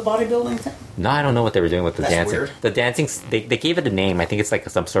that with the bodybuilding thing? No, I don't know what they were doing with the That's dancing. weird. The dancing, they gave it a name. I think it's like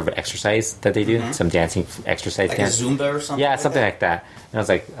some sort of exercise that they do, some dancing exercise. Like dance. a Zumba or something? Yeah, something like that. And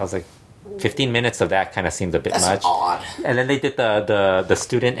I was like, 15 minutes of that kind of seemed a bit That's much. odd. And then they did the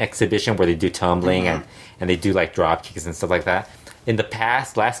student exhibition where they do tumbling and they do like drop kicks and stuff like that. In the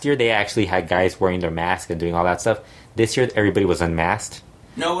past, last year, they actually had guys wearing their mask and doing all that stuff. This year, everybody was unmasked.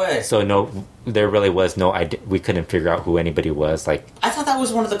 No way. So there really was no idea. We couldn't figure out who anybody was. Like, I thought that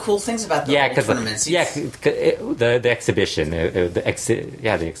was one of the cool things about the tournaments. The exhibition, the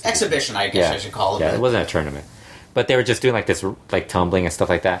Exhibition, I guess I should call it. Yeah, it wasn't a tournament, but they were just doing like this, like tumbling and stuff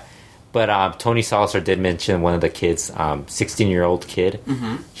like that. But Tony Salazar did mention one of the kids, 16-year-old kid.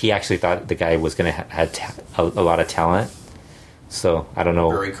 Mm-hmm. He actually thought the guy was going to have a lot of talent. So I don't know.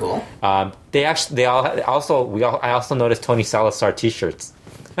 Very cool. I also noticed Tony Salazar T-shirts.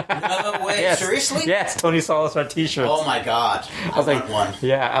 No way, Yes. seriously? Yes, Tony Salazar T-shirts. Oh my god, I was want like, one.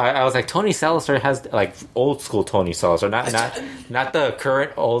 Yeah, I was like, Tony Salazar has like old school Tony Salazar, not the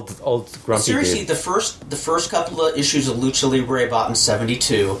current old grumpy Seriously, dude. the first couple of issues of Lucha Libre I bought in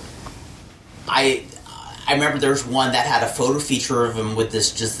 '72. I remember there was one that had a photo feature of him with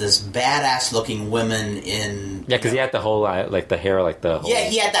this badass looking woman in. Yeah, because he had the whole like the hair, like the whole, Yeah,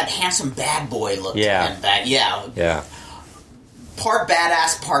 he had that handsome bad boy look. Yeah. To him, yeah. Part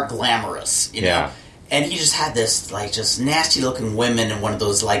badass, part glamorous. You know. Yeah. And he just had this like just nasty looking women in one of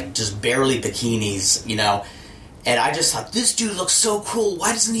those like just barely bikinis, you know. And I just thought, this dude looks so cool.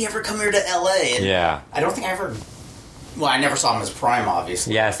 Why doesn't he ever come here to LA? And Yeah. I don't think I ever. Well, I never saw him as prime,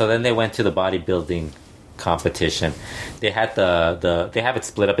 obviously. Yeah, so then they went to the bodybuilding competition. They had they have it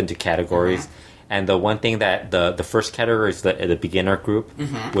split up into categories, and the one thing that the first category is the beginner group,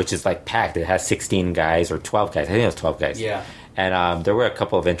 which is like packed. It has 16 guys or 12 guys. I think it was 12 guys. Yeah. And there were a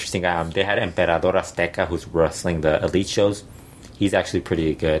couple of interesting guys. They had Emperador Azteca, who's wrestling the elite shows. He's actually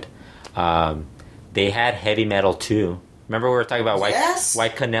pretty good. They had Heavy Metal 2. Remember we were talking about why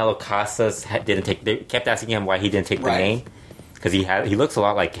Canelo Casas didn't take... They kept asking him why he didn't take the name. Because he looks a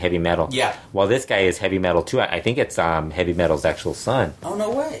lot like Heavy Metal. Yeah. Well, this guy is Heavy Metal 2. I think it's Heavy Metal's actual son. Oh,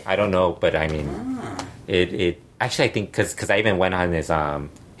 no way. I don't know, but I mean... It actually, I think... Because I even went on his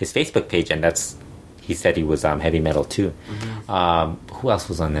Facebook page, and he said he was Heavy Metal 2. Who else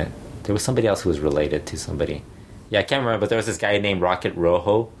was on it? There was somebody else who was related to somebody. Yeah, I can't remember, but there was this guy named Rocket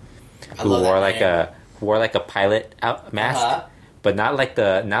Rojo who wore like a pilot mask, but not like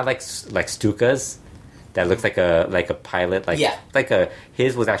Stuka's that looks like a pilot.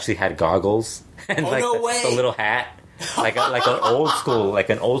 His was actually had goggles and no way. the little hat. like an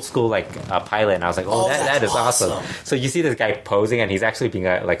old school pilot, and I was like, that is awesome. So you see this guy posing, and he's actually being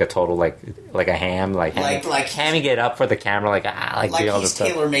like a total like a ham, hamming it up for the camera, like all he's this stuff.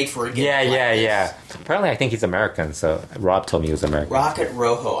 Tailor made for a gig. Yeah. Apparently, I think he's American. So Rob told me he was American. Rocket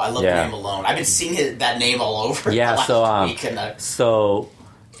Rojo, I love the name alone. I've been seeing that name all over. Yeah, last week so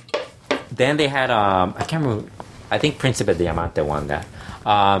then they had I can't remember. I think Principe Diamante won that.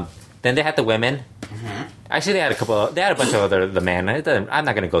 Then they had the women. Actually, they had a bunch of the men. I'm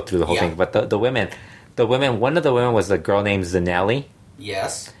not going to go through the whole thing, but the women, one of the women was a girl named Zanelli.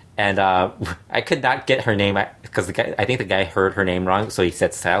 Yes. And I could not get her name because I think the guy heard her name wrong, so he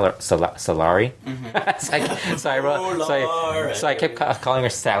said Salari. So I kept calling her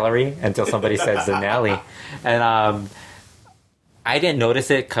Salary until somebody said Zanelli, and I didn't notice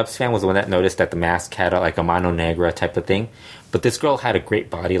it. Cubs fan was the one that noticed that the mask had a mano negra type of thing, but this girl had a great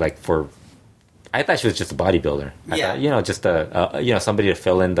body, I thought she was just a bodybuilder. I thought, just somebody to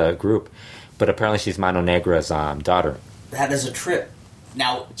fill in the group. But apparently she's Mano Negra's daughter. That is a trip.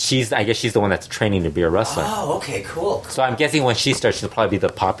 Now I guess she's the one that's training to be a wrestler. Oh, okay, cool. So I'm guessing when she starts, she'll probably be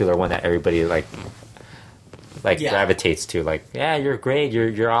the popular one that everybody gravitates to. Like, yeah, you're great,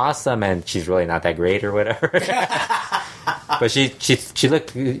 you're awesome, and she's really not that great or whatever. But she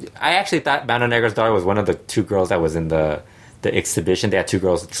looked. I actually thought Mano Negra's daughter was one of the two girls that was in the exhibition. They had two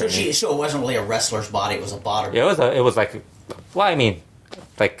girls training. So it wasn't really a wrestler's body; it was a bodybuilder. It was like, well, I mean,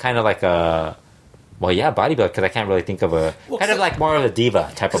 like kind of like a, well, yeah, bodybuilder. Because I can't really think of like more of a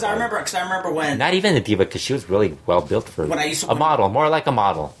diva type of. Because I remember when not even a diva, because she was really well built for a model, more like a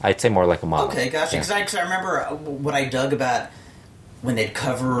model. I'd say more like a model. Okay, gotcha. Because I remember what I dug about when they'd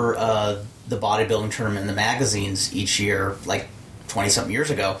cover the bodybuilding tournament in the magazines each year, like 20-something years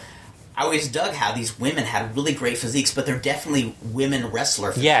ago. I always dug how these women had really great physiques, but they're definitely women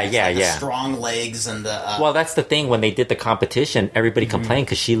wrestler physiques. Yeah. The strong legs and the... Well, that's the thing. When they did the competition, everybody complained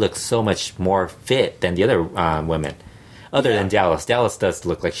because she looked so much more fit than the other women. Other than Dallas. Dallas does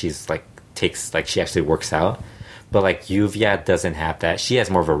look like she's she actually works out. But like Yuvia doesn't have that. She has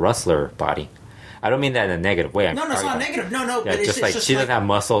more of a wrestler body. I don't mean that in a negative way. No, it's not negative. No, Yeah, but it's just she doesn't have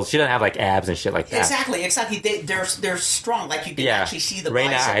muscles. She doesn't have like abs and shit like that. Exactly. They're strong. Like you can actually see the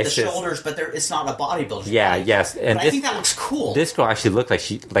Reina bicep, Isis. the shoulders, but it's not a bodybuilder. Yeah, body. yes. And I think that looks cool. This girl actually looked like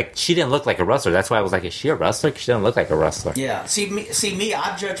she didn't look like a wrestler. That's why I was like, is she a wrestler? 'Cause she doesn't look like a wrestler. Yeah. See me.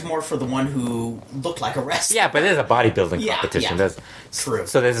 I judge more for the one who looked like a wrestler. Yeah, but it is a bodybuilding competition. Yeah. That's True.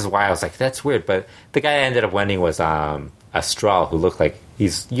 So this is why I was like, that's weird. But the guy I ended up winning was Astral, who looked like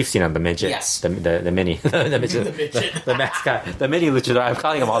you've seen him, the midget, Yes. the mini, the midget, The midget. the mascot, the mini luchador. I'm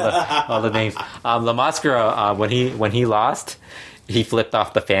calling him all the names. La Mascara, when he lost, he flipped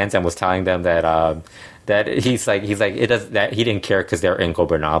off the fans and was telling them that he's like it does that he didn't care because they're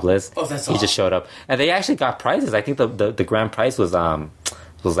ingobernables. Oh, that's he just showed up, and they actually got prizes. I think the grand prize was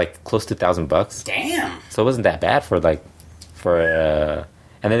like close to $1,000. Damn. So it wasn't that bad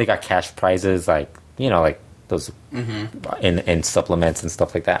and then they got cash prizes like those in supplements and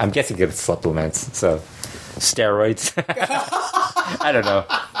stuff like that. I'm guessing it's supplements, so steroids. I don't know.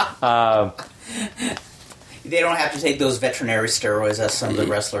 They don't have to take those veterinary steroids as some of the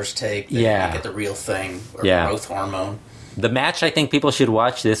wrestlers take. They get the real thing, or growth hormone. The match I think people should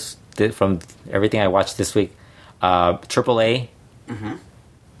watch from everything I watched this week. AAA,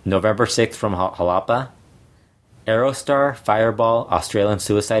 November 6th from Jalapa. Aerostar, Fireball, Australian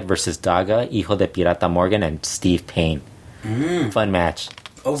Suicide versus Daga, Hijo de Pirata Morgan, and Steve Payne. Fun match.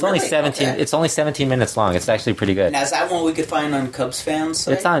 Oh, it's really? only 17. Okay. It's only 17 minutes long. It's actually pretty good. Now, is that one we could find on Cubs fans'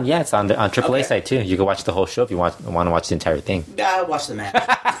 site? It's on AAA site too. You can watch the whole show if you want to watch the entire thing. Yeah, I'll watch the match.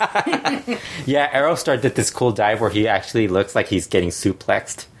 Yeah, Aerostar did this cool dive where he actually looks like he's getting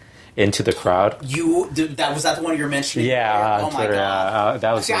suplexed into the crowd. Was that the one you were mentioning? Yeah, Oh my god,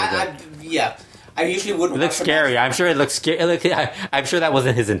 that was See, really good. I usually wouldn't. It looks scary. I'm sure it looks scary. I'm sure that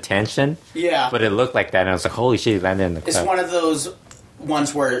wasn't his intention. Yeah, but it looked like that, and I was like, "Holy shit!" He landed in the crowd. It's one of those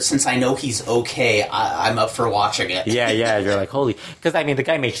ones where, since I know he's okay, I'm up for watching it. Yeah. You're like, holy, because I mean, the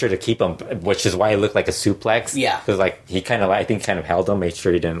guy made sure to keep him, which is why it looked like a suplex. Yeah, because like he I think held him, made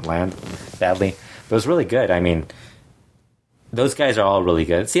sure he didn't land badly. But it was really good. I mean, those guys are all really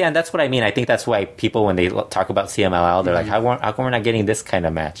good. See, and that's what I mean. I think that's why people, when they talk about CMLL, they're like, how come we're not getting this kind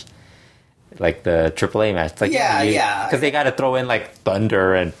of match? Like the AAA match. It's like, yeah. Because they got to throw in like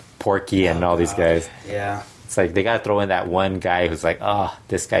Thunder and Porky and all these guys. Yeah. It's like they got to throw in that one guy who's like, oh,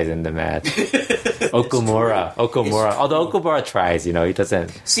 this guy's in the match. Okumura. Although Okumura tries, he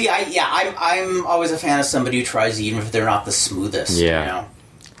doesn't. See, I'm always a fan of somebody who tries, even if they're not the smoothest. Yeah.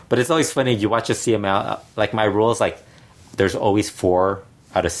 But it's always funny. You watch a CML. Like my rule is like, there's always 4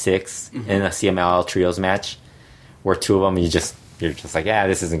 out of 6 in a CMLL trios match, where 2 of them you're just like, yeah,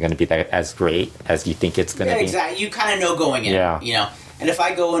 this isn't going to be that as great as you think it's going to be. Exactly. You kind of know going in. Yeah. And if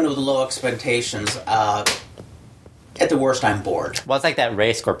I go in with low expectations, at the worst, I'm bored. Well, it's like that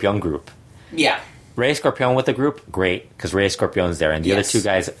Rey Scorpion group. Yeah. Rey Scorpion with the group, great, because Rey Scorpion's there, and the other 2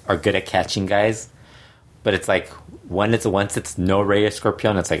 guys are good at catching guys. But it's like once it's no Rey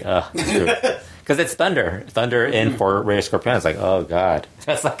Scorpion, it's like because it's Thunder in for Rey Scorpion. It's like, oh god,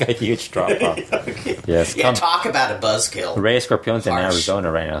 that's like a huge drop off. Okay. Yes, talk about a buzzkill. Rey Scorpion's in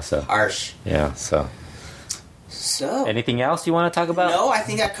Arizona right now, so harsh. Yeah, so anything else you want to talk about? No, I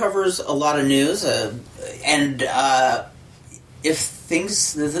think that covers a lot of news, and if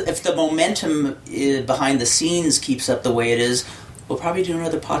the momentum behind the scenes keeps up the way it is, we'll probably do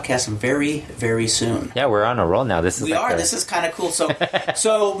another podcast very, very soon. Yeah, we're on a roll now. This is kind of cool.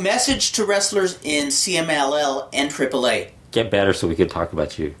 So message to wrestlers in CMLL and AAA. Get better so we can talk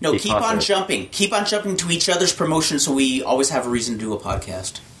about you. No, keep on jumping. Keep on jumping to each other's promotion so we always have a reason to do a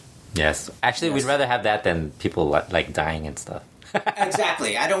podcast. Yes. Actually, we'd rather have that than people like dying and stuff.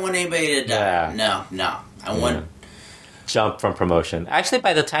 Exactly. I don't want anybody to die. Yeah. No. I want... Jump from promotion. Actually,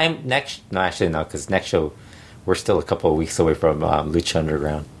 by the time because next show... We're still a couple of weeks away from Lucha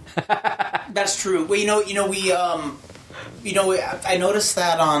Underground. That's true. Well, I noticed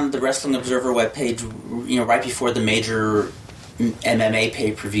that on the Wrestling Observer webpage, right before the major MMA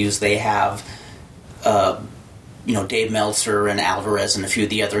pay-per-views, they have, Dave Meltzer and Alvarez and a few of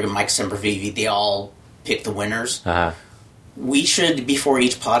the other, Mike Sempervive, they all pick the winners. Uh-huh. We should, before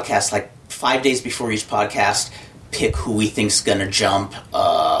each podcast, like 5 days before each podcast, pick who we think's going to jump.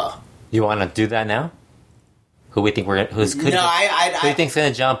 You want to do that now? Who we think who do you think's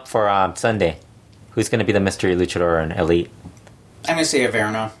going to jump for Sunday? Who's going to be the mystery luchador and elite? I'm going to say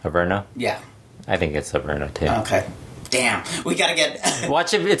Averno. Averno? Yeah. I think it's Averno too. Okay. Damn. We got to get...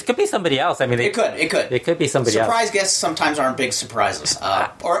 Watch it. It could be somebody else. I mean, it could. It could be somebody else. Surprise guests sometimes aren't big surprises.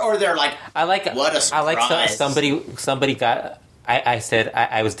 Or they're like, what a surprise. I like somebody got... I said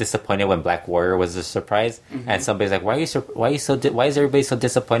I was disappointed when Black Warrior was a surprise, and somebody's like, why is everybody so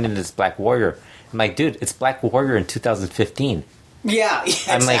disappointed in this Black Warrior? I'm like, dude, it's Black Warrior in 2015. Yeah,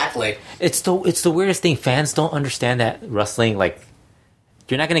 exactly. Like, it's the weirdest thing. Fans don't understand that wrestling, like,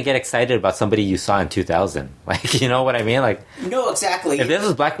 you're not going to get excited about somebody you saw in 2000. Like, you know what I mean? Like, no, exactly. If this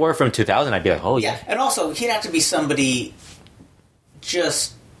was Black Warrior from 2000, I'd be like, oh yeah. And also, he'd have to be somebody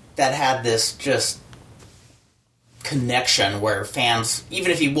just that had this just connection where fans,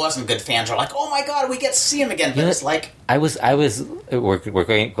 even if he wasn't good, fans are like, oh my god, we get to see him again. But it's like, we're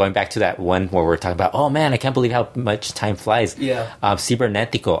going back to that one where we're talking about, oh man, I can't believe how much time flies. Yeah.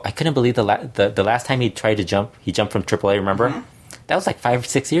 Cibernetico, I couldn't believe the last time he tried to jump, he jumped from AAA, remember? Mm-hmm. That was like 5 or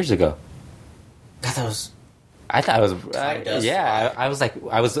 6 years ago. God, that was... I thought it was... I was like...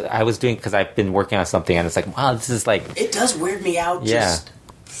 I was doing... Because I've been working on something, and it's like, wow, this is like... It does weird me out, just...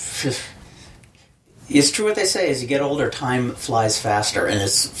 It's true what they say, as you get older, time flies faster, and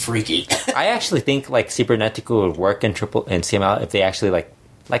it's freaky. I actually think, like, Cibernetico would work in CML if they actually,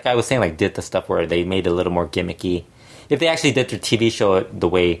 like I was saying, like, did the stuff where they made it a little more gimmicky. If they actually did their TV show the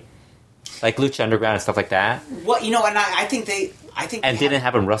way... Like Lucha Underground and stuff like that. Well, you know, and I think didn't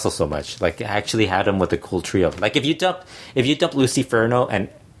have him wrestle so much. Like, actually had him with a cool trio. Like, if you dump Luciferno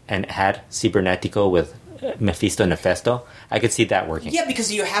and had Cibernetico with Mephisto and Nefesto, I could see that working. Yeah,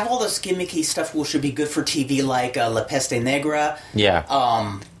 because you have all this gimmicky stuff which should be good for TV, like La Peste Negra. Yeah.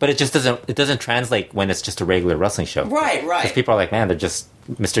 But it just doesn't translate when it's just a regular wrestling show. Right. Because people are like, man, they're just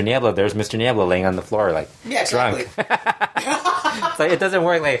Mr. Niebla. There's Mr. Niebla laying on the floor, like, exactly. drunk. So it doesn't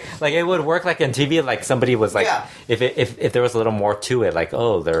work like it would work like in TV. Like somebody was like, if there was a little more to it, like,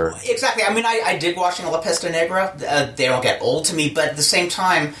 oh, they're exactly. I mean, I dig watching La Peste Negra. They don't get old to me, but at the same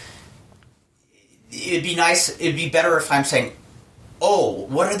time, it'd be nice. It'd be better if I'm saying, oh,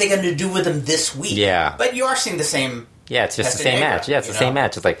 what are they going to do with them this week? Yeah. But you are seeing the same. Yeah, it's just the same match. Yeah, it's the same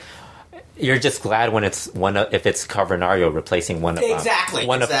match. It's like, you're just glad when it's if it's Carbonario replacing one of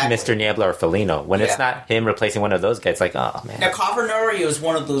Mr. Niebla or Felino. When it's not him replacing one of those guys, it's like, oh man. Now Carbonario is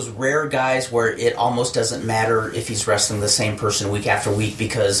one of those rare guys where it almost doesn't matter if he's wrestling the same person week after week,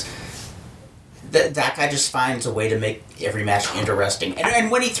 because that guy just finds a way to make every match interesting. And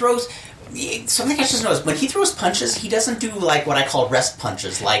when he throws... Something I just noticed, when he throws punches, he doesn't do like what I call rest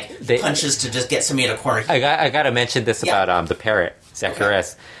punches, like punches to just get somebody in a corner. I got to mention this about the parrot,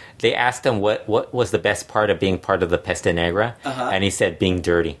 Zacharias. Okay. They asked him what was the best part of being part of the Peste Negra, and he said being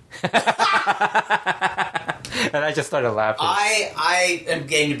dirty. And I just started laughing. I am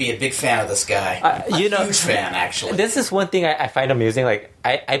getting to be a big fan of this guy. Huge fan, actually. This is one thing I find amusing. Like,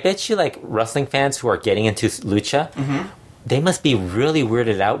 I bet you, like, wrestling fans who are getting into lucha, they must be really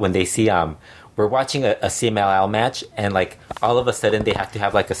weirded out when they see we're watching a CMLL match, and like all of a sudden they have to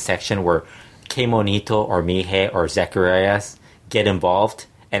have like a section where K Monito or Mije or Zacharias get involved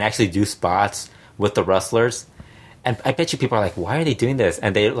and actually do spots with the wrestlers. And I bet you people are like, why are they doing this?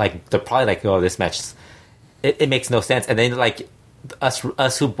 And they're probably like, oh, this match, it makes no sense. And then like us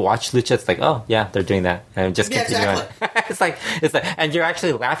who watch lucha, it's like, oh yeah, they're doing that, and just continue on. It's like, and you're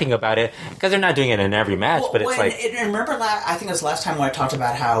actually laughing about it because they're not doing it in every match. But it's like, remember, I think it was last time when I talked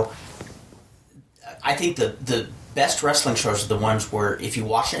about how I think the best wrestling shows are the ones where if you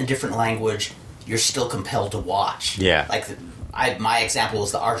watch it in a different language, you're still compelled to watch. Yeah, like my example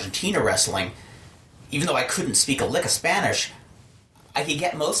was the Argentina wrestling. Even though I couldn't speak a lick of Spanish, I could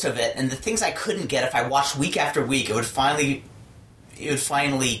get most of it, and the things I couldn't get, if I watched week after week, it would finally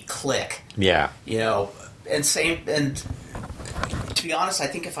click. Yeah, you know, and to be honest, I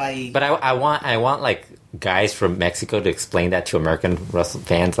think if I... But I want like guys from Mexico to explain that to American wrestling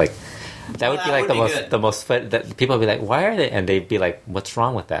fans, like that would be like the most fun. That people would be like, why are they? And they'd be like, what's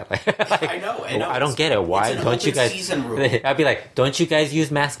wrong with that? Like, I know. I don't get it. Why don't you guys? Season rule. I'd be like, don't you guys use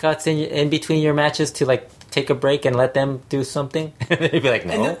mascots in between your matches to like take a break and let them do something? They'd be like,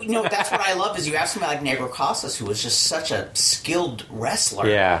 no. And that's what I love is you have somebody like Negro Casas, who was just such a skilled wrestler.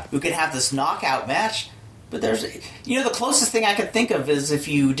 Yeah. Who could have this knockout match. But there's, the closest thing I could think of is if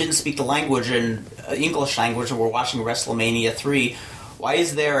you didn't speak the language in English language and we're watching WrestleMania 3. Why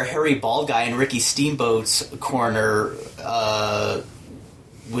is there a hairy bald guy in Ricky Steamboat's corner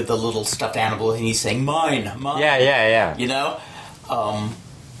with a little stuffed animal and he's saying, mine? Yeah.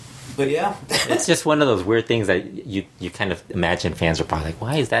 But yeah. It's just one of those weird things that you kind of imagine fans are probably like,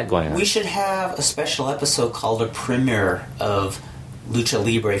 why is that going on? We should have a special episode called a premiere of Lucha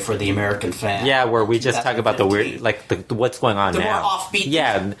Libre for the American fan. Yeah, where we just talk about the weird, like the what's going on now. The more offbeat.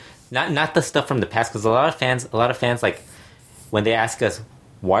 Yeah, not the stuff from the past, because a lot of fans like, when they ask us,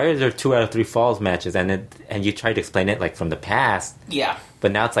 why are there 2 out of 3 falls matches, and you try to explain it like from the past. Yeah.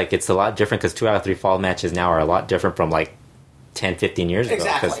 But now it's like it's a lot different because 2 out of 3 fall matches now are a lot different from like 10, 15 years ago.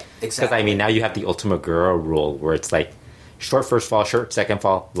 Exactly. Because, I mean, now you have the Ultimate Guerrero rule where it's like short first fall, short second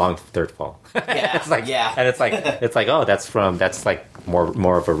fall, long third fall. Yeah, it's like, yeah. And it's like, oh, that's like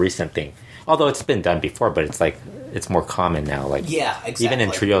more of a recent thing. Although it's been done before, but it's like, it's more common now. Like, yeah, exactly. Even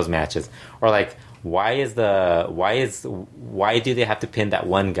in trios matches. Or like, why do they have to pin that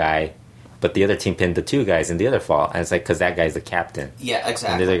one guy, but the other team pinned the two guys in the other fall? And it's like, because that guy's the captain. Yeah, exactly.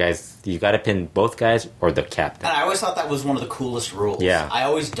 And the other guys, you got to pin both guys or the captain. And I always thought that was one of the coolest rules. Yeah. I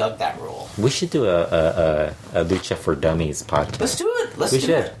always dug that rule. We should do a Lucha for Dummies podcast. Let's do it. We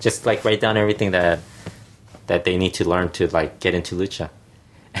should. Just like write down everything that they need to learn to like get into Lucha.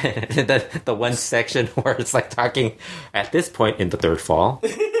 the one section where it's like talking at this point in the third fall.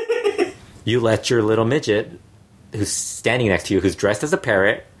 You let your little midget, who's standing next to you, who's dressed as a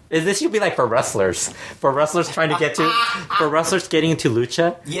parrot. This should be like for wrestlers trying to get to, for wrestlers getting into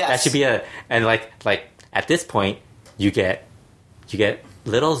lucha. Yes. That should be and like at this point, you get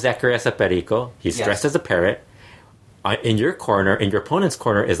little Zacarias Perico. He's dressed as a parrot. In your opponent's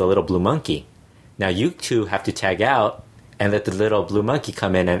corner is a little blue monkey. Now you two have to tag out and let the little blue monkey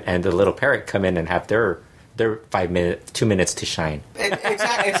come in and the little parrot come in and have their 2 minutes to shine.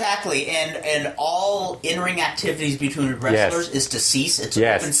 Exactly. And all in-ring activities between wrestlers is to cease. It's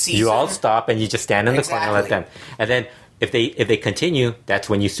open season. You all stop and you just stand in the corner and let them. And then if they continue, that's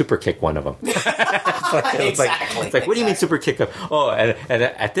when you super kick one of them. It's like, what do you mean super kick them? Oh, and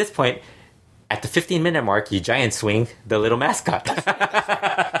at this point, at the 15-minute mark, you giant swing the little mascot.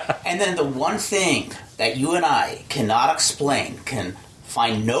 And then the one thing that you and I cannot explain, can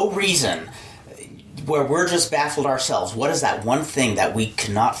find no reason, where we're just baffled ourselves. What is that one thing that we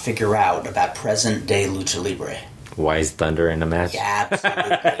cannot figure out about present-day Lucha Libre? Why is Thunder in a match? Yeah,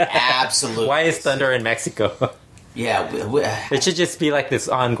 absolutely. Why is Thunder in Mexico? Yeah. It should just be like this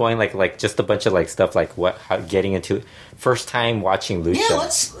ongoing, like just a bunch of like stuff like getting into first time watching Lucha. Yeah,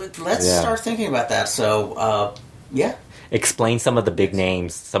 let's start thinking about that. So, yeah. Explain some of the big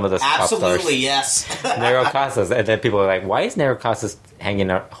names, some of the top stars. Absolutely, yes. Nero Casas, and then people are like, "Why is Nero Casas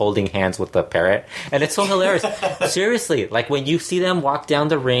holding hands with the parrot?" And it's so hilarious. Seriously, like when you see them walk down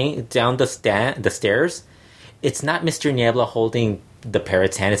the stairs, it's not Mr. Niebla holding the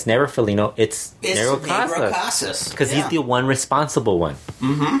parrot's hand. It's Nero Felino. It's Nero Casas because he's the one responsible one.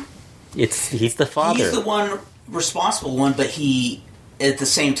 Mm-hmm. He's the father. He's the one responsible one, but he. At the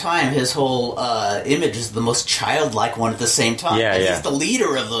same time, his whole image is the most childlike one at the same time. Yeah, He's the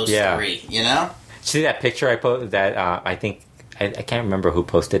leader of those three, you know? See that picture I posted? That I think I can't remember who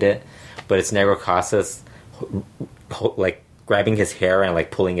posted it, but it's Negro Casas like grabbing his hair and like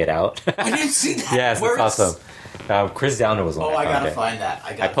pulling it out. I didn't see that. Yes, it's awesome. Chris Downer was on. Oh, I gotta find that.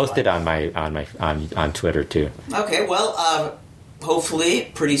 I posted on Twitter too. Okay, well.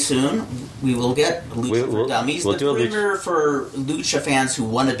 Hopefully, pretty soon, we will get Lucha for Dummies. We'll the do premier for Lucha fans who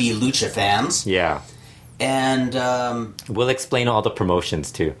want to be Lucha fans. Yeah. And we'll explain all the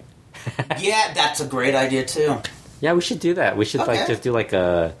promotions too. Yeah, that's a great idea too. Yeah, we should do that. We should just do like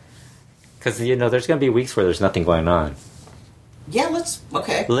a... Because, there's going to be weeks where there's nothing going on. Yeah,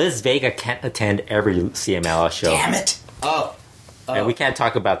 okay. Liz Vega can't attend every CMLL show. Damn it! Oh. And we can't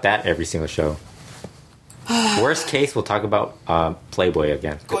talk about that every single show. Worst case, we'll talk about Playboy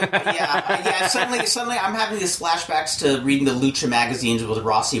again. Yeah. Suddenly, I'm having these flashbacks to reading the Lucha magazines with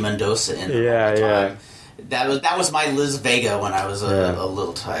Rossi Mendoza in them all the time. That was my Liz Vega when I was a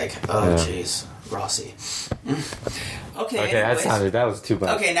little tyke. Oh, jeez, Rossi. Okay, that was too much.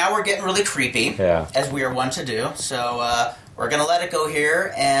 Okay, now we're getting really creepy. Yeah, as we are wont to do. So we're gonna let it go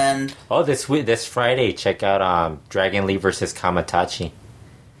here. And this Friday, check out Dragon Lee versus Kamatachi.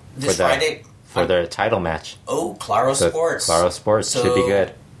 This Friday. For their title match. Oh, Claro Sports. Claro Sports. So should be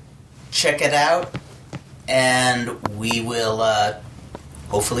good. Check it out. And we will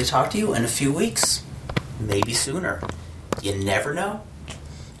hopefully talk to you in a few weeks. Maybe sooner. You never know.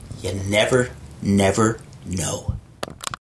 You never know.